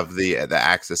still have the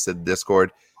access to the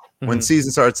Discord. When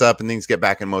season starts up and things get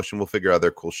back in motion, we'll figure out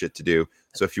other cool shit to do.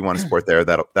 So if you want to support there,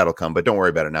 that'll come, but don't worry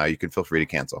about it now. You can feel free to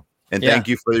cancel. And thank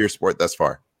you for your support thus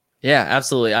far. Yeah,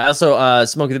 absolutely. I also,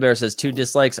 Smokey the Bear says 2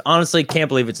 dislikes. Honestly, can't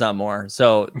believe it's not more.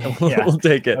 So we'll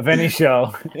take it. Of any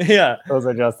show. Yeah. Those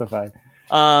are justified.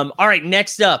 All right,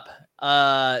 next up,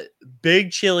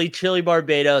 Big Chili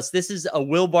Barbados. This is a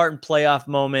Will Barton playoff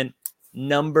moment,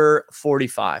 number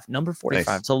 45. Number 45.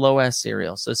 Nice. It's a low-ass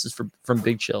cereal. So this is from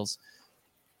Big Chills.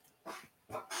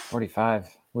 45.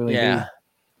 Willie D.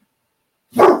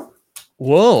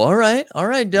 Whoa, all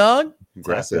right, dog.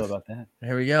 Aggressive. About that.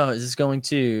 Here we go. Is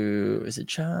it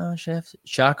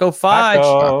Chaco 5?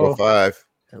 Chaco 5.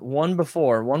 One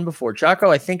before. Chaco,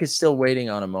 I think, is still waiting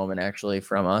on a moment, actually,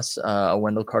 from us.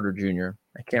 Wendell Carter Jr.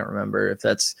 I can't remember if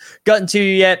that's gotten to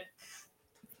you yet,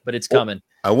 but it's coming.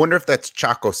 I wonder if that's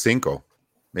Chaco Cinco.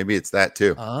 Maybe it's that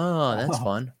too. Oh, that's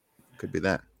fun. Could be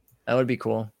that. That would be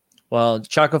cool. Well,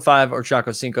 Chaco 5 or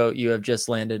Chaco Cinco, you have just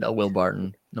landed a Will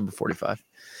Barton, number 45.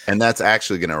 And that's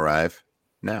actually going to arrive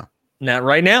now. Not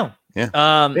right now.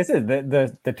 Yeah. This is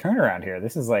the turnaround here.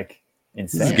 This is like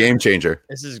insane. This is a game changer.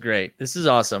 This is great. This is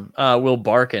awesome. Will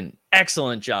Barkin,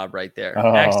 excellent job right there.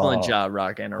 Excellent job,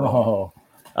 rock and roll.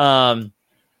 All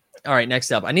right,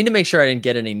 next up. I need to make sure I didn't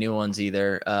get any new ones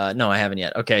either. No, I haven't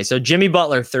yet. Okay, so Jimmy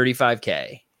Butler,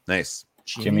 35K. Nice.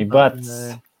 Jimmy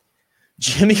Butts.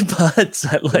 Jimmy Butts.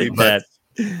 I like that.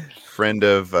 Friend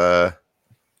of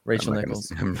Rachel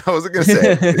Nichols. I wasn't going to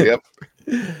say it. Yep.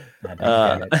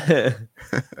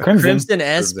 Crimson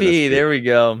SP. There we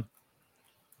go.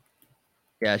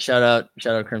 Yeah, shout out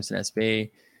Crimson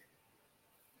SP.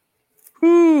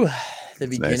 Whoo, the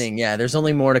beginning. Nice. Yeah, there's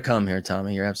only more to come here,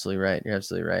 Tommy. You're absolutely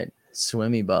right.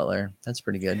 Swimmy Butler. That's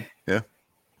pretty good. Yeah.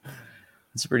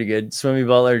 It's pretty good. Swimmy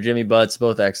Butler, Jimmy Butts,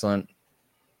 both excellent.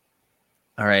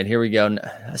 All right, here we go.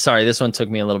 Sorry, this one took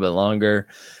me a little bit longer.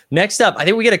 Next up, I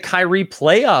think we get a Kyrie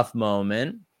playoff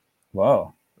moment.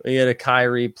 Whoa. We get a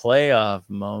Kyrie playoff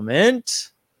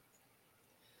moment.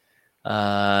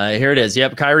 Here it is.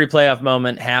 Yep, Kyrie playoff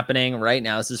moment happening right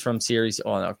now. This is from series.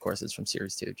 Oh, no, of course, it's from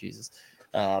series 2. Jesus.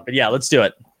 But yeah, let's do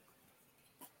it.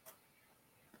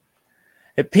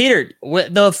 Hey, Peter,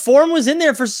 the form was in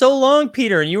there for so long,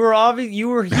 Peter, and you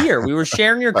were here. We were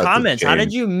sharing your comments. How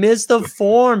did you miss the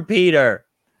form, Peter?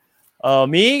 Oh,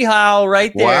 Mihal,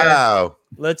 right there. Wow.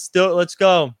 Let's do it. Let's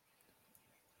go.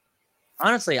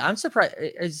 Honestly, I'm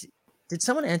surprised. Did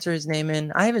someone enter his name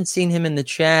in? I haven't seen him in the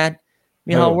chat.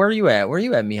 Mihal, where are you at? Where are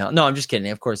you at, Mihal? No, I'm just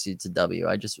kidding. Of course, it's a W.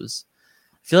 I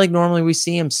feel like normally we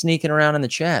see him sneaking around in the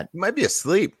chat. He might be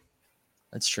asleep.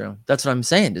 That's true. That's what I'm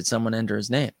saying. Did someone enter his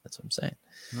name? That's what I'm saying.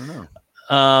 I don't know.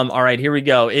 All right, here we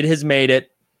go. It has made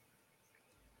it.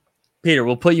 Peter,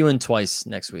 we'll put you in twice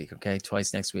next week, okay?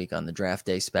 Twice next week on the draft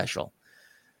day special.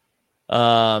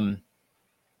 James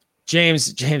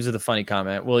with a funny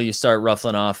comment. Will you start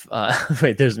ruffling off?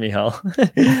 Wait, there's Mihal.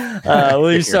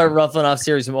 Will you start ruffling off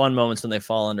series 1 moments when they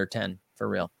fall under 10 for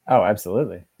real? Oh,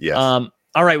 absolutely. Yes.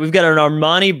 All right, we've got an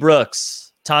Armani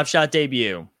Brooks Top Shot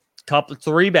debut.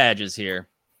 3 badges here.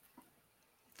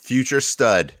 Future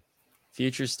stud.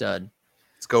 Let's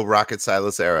go Rocket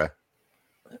Silas era.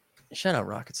 Shout out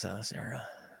Rocket Silas era.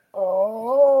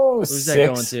 Oh, who's 6 that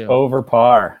going to? Over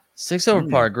par. 6 over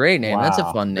par. Great name. Wow. That's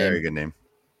a fun name. Very good name.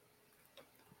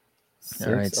 6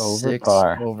 all right, over 6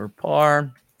 par. Over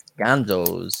par.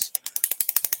 Gonzos.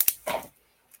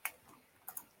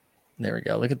 There we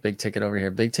go. Look at Big Ticket over here.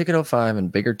 Big Ticket 05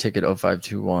 and Bigger Ticket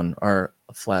 0521 are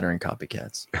flattering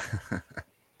copycats.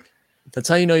 That's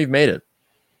how you know you've made it.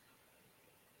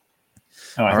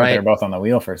 Oh, I thought they were both on the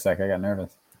wheel for a sec. I got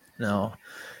nervous. No.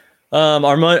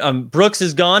 Brooks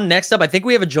is gone. Next up, I think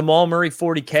we have a Jamal Murray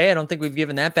 40K. I don't think we've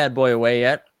given that bad boy away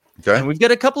yet. Okay. And we've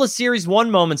got a couple of Series 1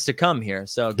 moments to come here.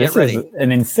 So get ready. This is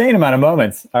an insane amount of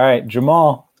moments. All right,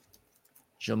 Jamal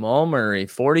Murray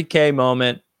 40K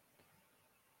moment.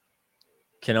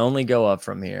 Can only go up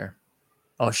from here.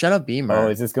 Oh, shut up, Beamer. Oh,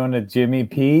 is this going to Jimmy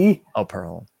P? Oh,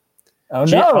 Pearl. Oh,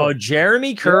 no.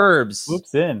 Jeremy Curbs.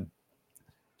 Whoops in.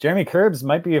 Jeremy Curbs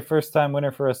might be a first-time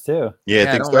winner for us, too. Yeah,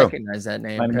 I think don't so. recognize that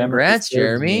name. Congrats,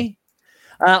 Jeremy.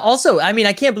 Also, I mean,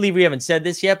 I can't believe we haven't said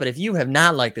this yet, but if you have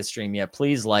not liked the stream yet,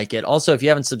 please like it. Also, if you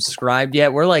haven't subscribed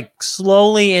yet, we're like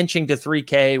slowly inching to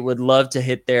 3K. Would love to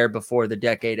hit there before the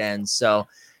decade ends. So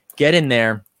get in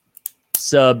there.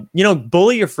 Sub,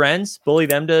 bully your friends, bully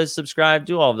them to subscribe,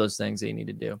 do all of those things that you need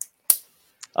to do.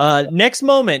 Next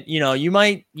moment, you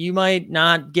might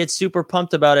not get super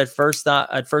pumped about it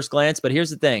at first glance, but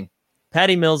here's the thing.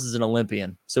 Patty Mills is an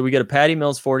Olympian. So we get a Patty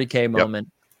Mills 40K moment.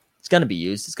 Yep. It's going to be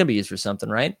used. It's going to be used for something,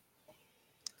 right?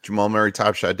 Jamal Murray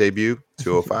Top Shot debut,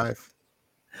 205.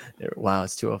 Wow,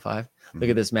 it's 205. Look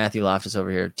at this Matthew Loftus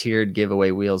over here. Tiered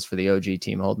giveaway wheels for the OG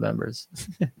Team Hold members.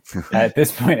 At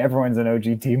this point, everyone's an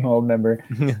OG Team Hold member.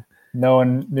 No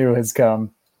one new has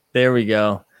come. There we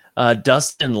go.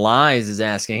 Dustin Lies is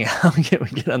asking, how can we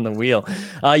get on the wheel?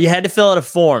 You had to fill out a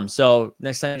form. So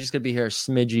next time, you're just going to be here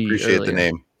smidgy. Appreciate earlier. The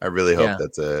name. I really hope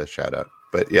that's a shout out.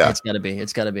 But yeah. It's got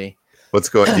to be. What's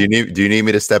going? Do you need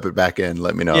me to step it back in?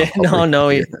 Let me know. Yeah, no.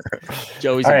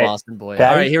 Joey's a Boston boy. Patty?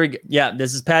 All right, here we go. Yeah,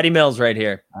 this is Patty Mills right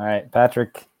here. All right,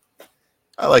 Patrick.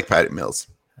 I like Patty Mills.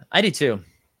 I do too.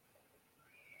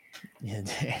 Yeah,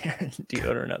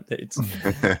 deodorant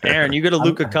updates. Aaron, you go to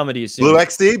Luca Comedy soon. Blue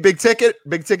XD, big ticket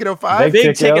 05.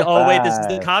 Big ticket. Oh wait, this is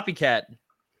the copycat.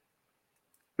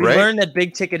 We learned that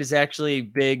Big Ticket is actually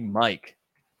Big Mike.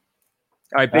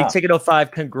 All right, Big Ticket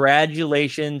 05.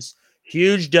 Congratulations.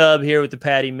 Huge dub here with the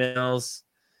Patty Mills.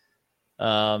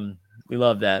 We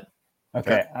love that.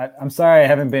 Okay. I'm sorry I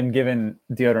haven't been given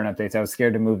deodorant updates. I was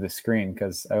scared to move the screen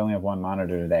because I only have one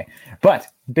monitor today. But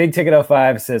Big Ticket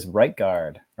 05 says right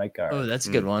guard. Oh, that's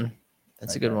a good one.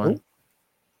 That's a good one.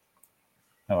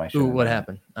 Oh, I should. What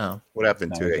happened? Oh. What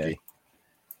happened to Iggy?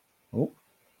 All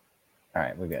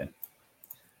right, we're good.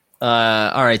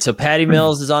 All right, so Patty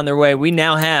Mills is on their way. We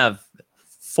now have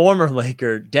former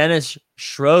Laker Dennis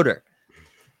Schroeder.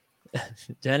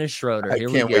 Dennis Schroeder. Here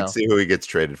we go. I can't wait to see who he gets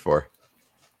traded for.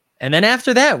 And then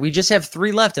after that, we just have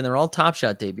 3 left, and they're all Top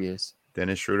Shot debuts.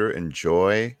 Dennis Schroeder and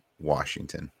Joy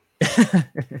Washington.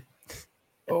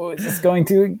 Oh, is this going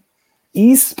to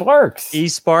E Sparks? E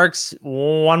Sparks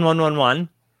 1111.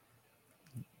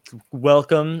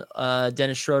 Welcome,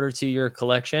 Dennis Schroeder, to your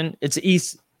collection. It's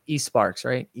E Sparks,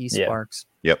 right? E Sparks.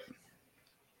 Yep.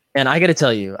 And I got to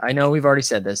tell you, I know we've already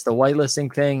said this. The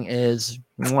whitelisting thing is,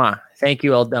 thank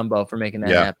you, El Dumbo, for making that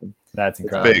happen. That's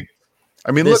incredible. Big.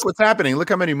 I mean, look what's happening. Look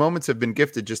how many moments have been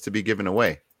gifted just to be given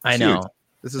away. I know. Huge.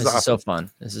 This is awesome. So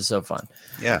fun. This is so fun.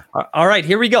 Yeah. All right,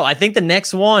 here we go. I think the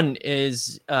next one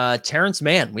is Terrence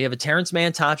Mann. We have a Terrence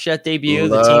Mann Top Shot debut.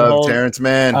 Love the team hold. Terrence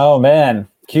Mann. Oh man,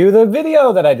 cue the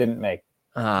video that I didn't make.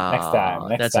 Next time.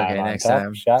 That's okay. Next Top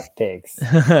time. Shot takes.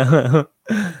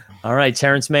 All right,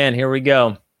 Terrence Mann. Here we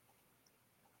go.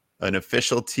 An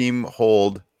official team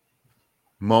hold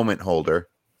moment holder.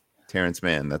 Terrence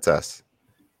Mann. That's us.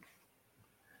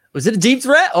 Was it a deep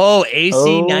threat? Oh, AC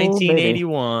Oh,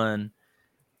 1981.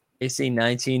 AC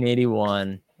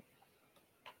 1981.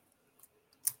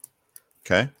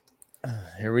 Okay.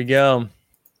 Here we go.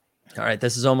 All right,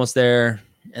 this is almost there.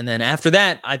 And then after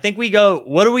that, I think we go,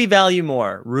 what do we value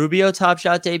more? Rubio Top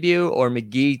Shot debut or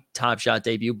McGee Top Shot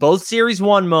debut? Both Series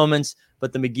 1 moments,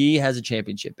 but the McGee has a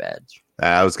championship badge.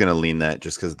 I was going to lean that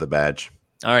just because of the badge.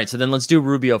 All right, so then let's do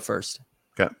Rubio first.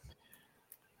 Okay.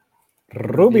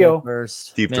 Rubio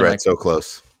first. Deep threat, so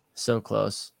close. So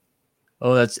close.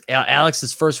 Oh, that's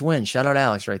Alex's first win. Shout out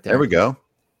Alex right there. There we go.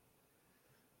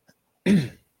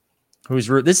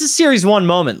 This is Series 1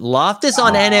 moment. Loftus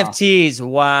on NFTs.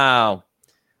 Wow.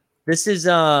 This is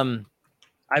I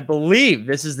believe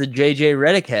this is the JJ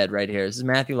Redick head right here. This is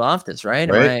Matthew Loftus, right?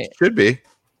 Right. Should be.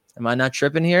 Am I not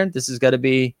tripping here? This has got to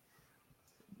be.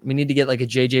 We need to get like a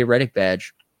JJ Redick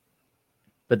badge.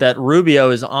 But that Rubio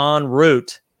is en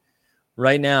route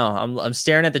right now. I'm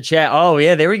staring at the chat. Oh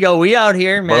yeah, there we go. We out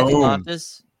here, Matthew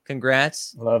Loftus.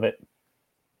 Congrats. Love it.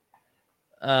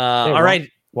 All right.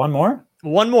 One more.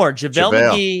 JaVale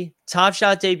McGee, Top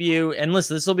Shot debut. And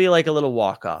listen, this will be like a little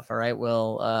walk-off. All right.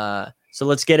 Well, so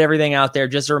let's get everything out there.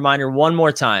 Just a reminder one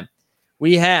more time.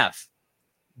 We have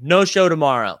no show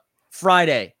tomorrow.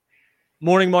 Friday,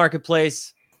 morning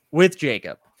marketplace with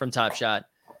Jacob from Top Shot.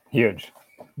 Huge.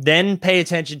 Then pay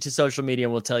attention to social media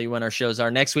and we'll tell you when our shows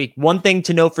are next week. One thing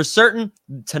to know for certain,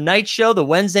 tonight's show, the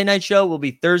Wednesday night show, will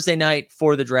be Thursday night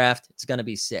for the draft. It's going to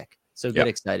be sick. So get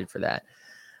excited for that.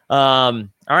 All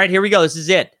right, here we go. This is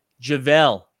it.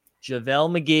 JaVale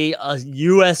McGee, a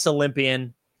U.S.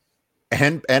 Olympian.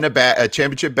 And a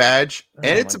championship badge.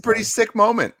 And it's a pretty sick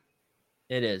moment.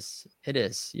 It is.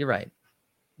 You're right.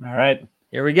 All right.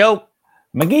 Here we go.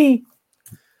 McGee.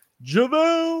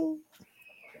 JaVale.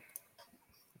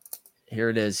 Here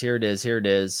it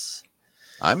is.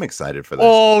 I'm excited for this.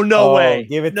 Oh, no way.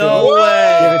 Give it to no him.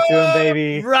 way. Give it to him,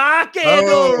 baby. Rock and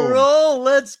roll.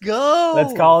 Let's go.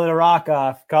 Let's call it a rock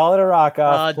off.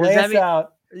 Play us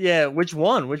out. Yeah. Which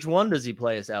one? Which one does he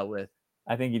play us out with?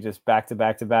 I think you just back to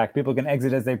back. People can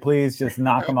exit as they please. Just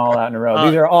knock them all out in a row.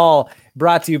 These are all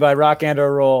brought to you by Rock and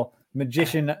Roll,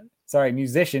 musician of our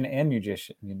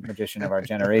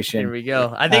generation. Here we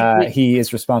go. I think he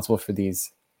is responsible for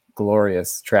these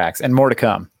glorious tracks and more to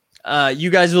come. You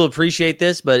guys will appreciate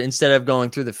this, but instead of going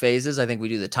through the phases, I think we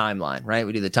do the timeline, right?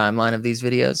 We do the timeline of these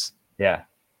videos. Yeah,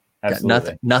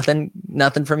 absolutely.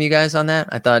 Nothing from you guys on that.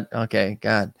 I thought, okay,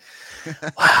 God,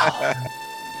 wow.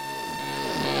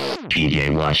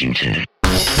 PJ Washington.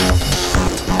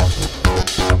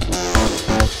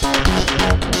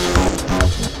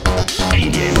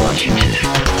 PJ Washington.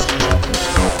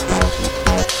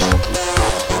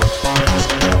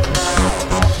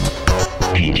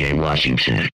 PJ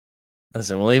Washington.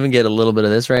 Listen, we'll even get a little bit of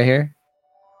this right here.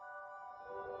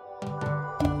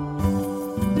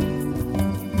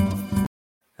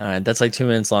 All right, that's like 2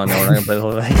 minutes long. No, we're not gonna play the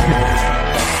whole thing.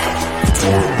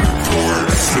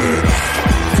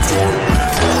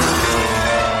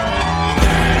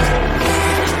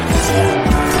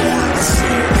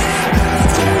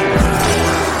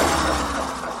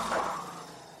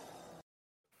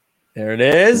 There it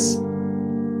is.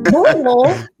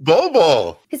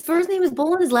 Bobo. His first name is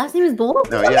Bull and his last name is Bull?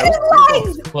 No, Look yeah. at his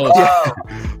legs!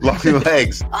 Long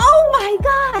legs. Oh my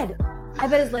god! I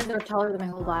bet his legs are taller than my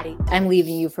whole body. I'm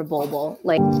leaving you for Bull.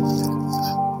 Like,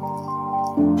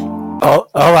 Oh,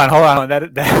 hold on.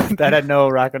 That had no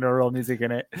rock and roll music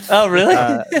in it. Oh, really?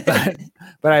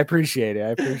 But I appreciate it. I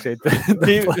appreciate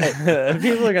the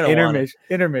people are gonna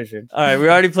intermission. All right, we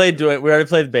already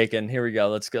played Bacon. Here we go.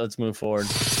 Let's move forward.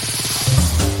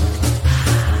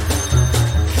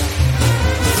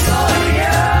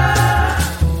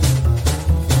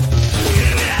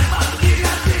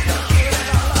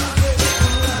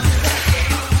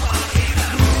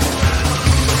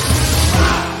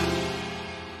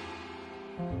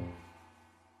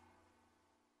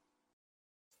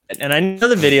 And I know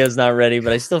the video is not ready,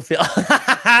 but I still feel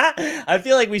I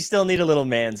feel like we still need a little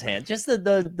man's hand. Just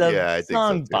the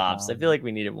song bops. I feel like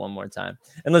we need it one more time.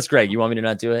 Unless, Greg, you want me to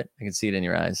not do it? I can see it in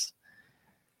your eyes.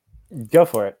 Go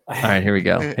for it. All right, here we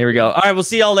go. All right, we'll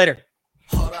see y'all later.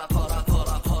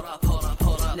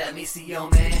 me see your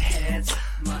man hands.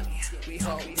 Money, we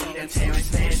hope we need a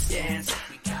Terrence man stance.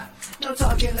 No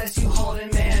talk unless you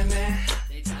holding man.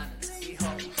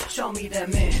 Show me that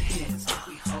man hands.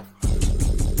 We hope.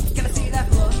 Gotta see that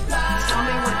look. Show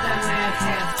me what that man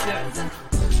hands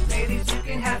do. Ladies, you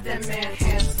can have that man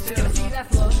hands too. Gotta see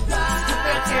that look.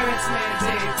 That Terrence man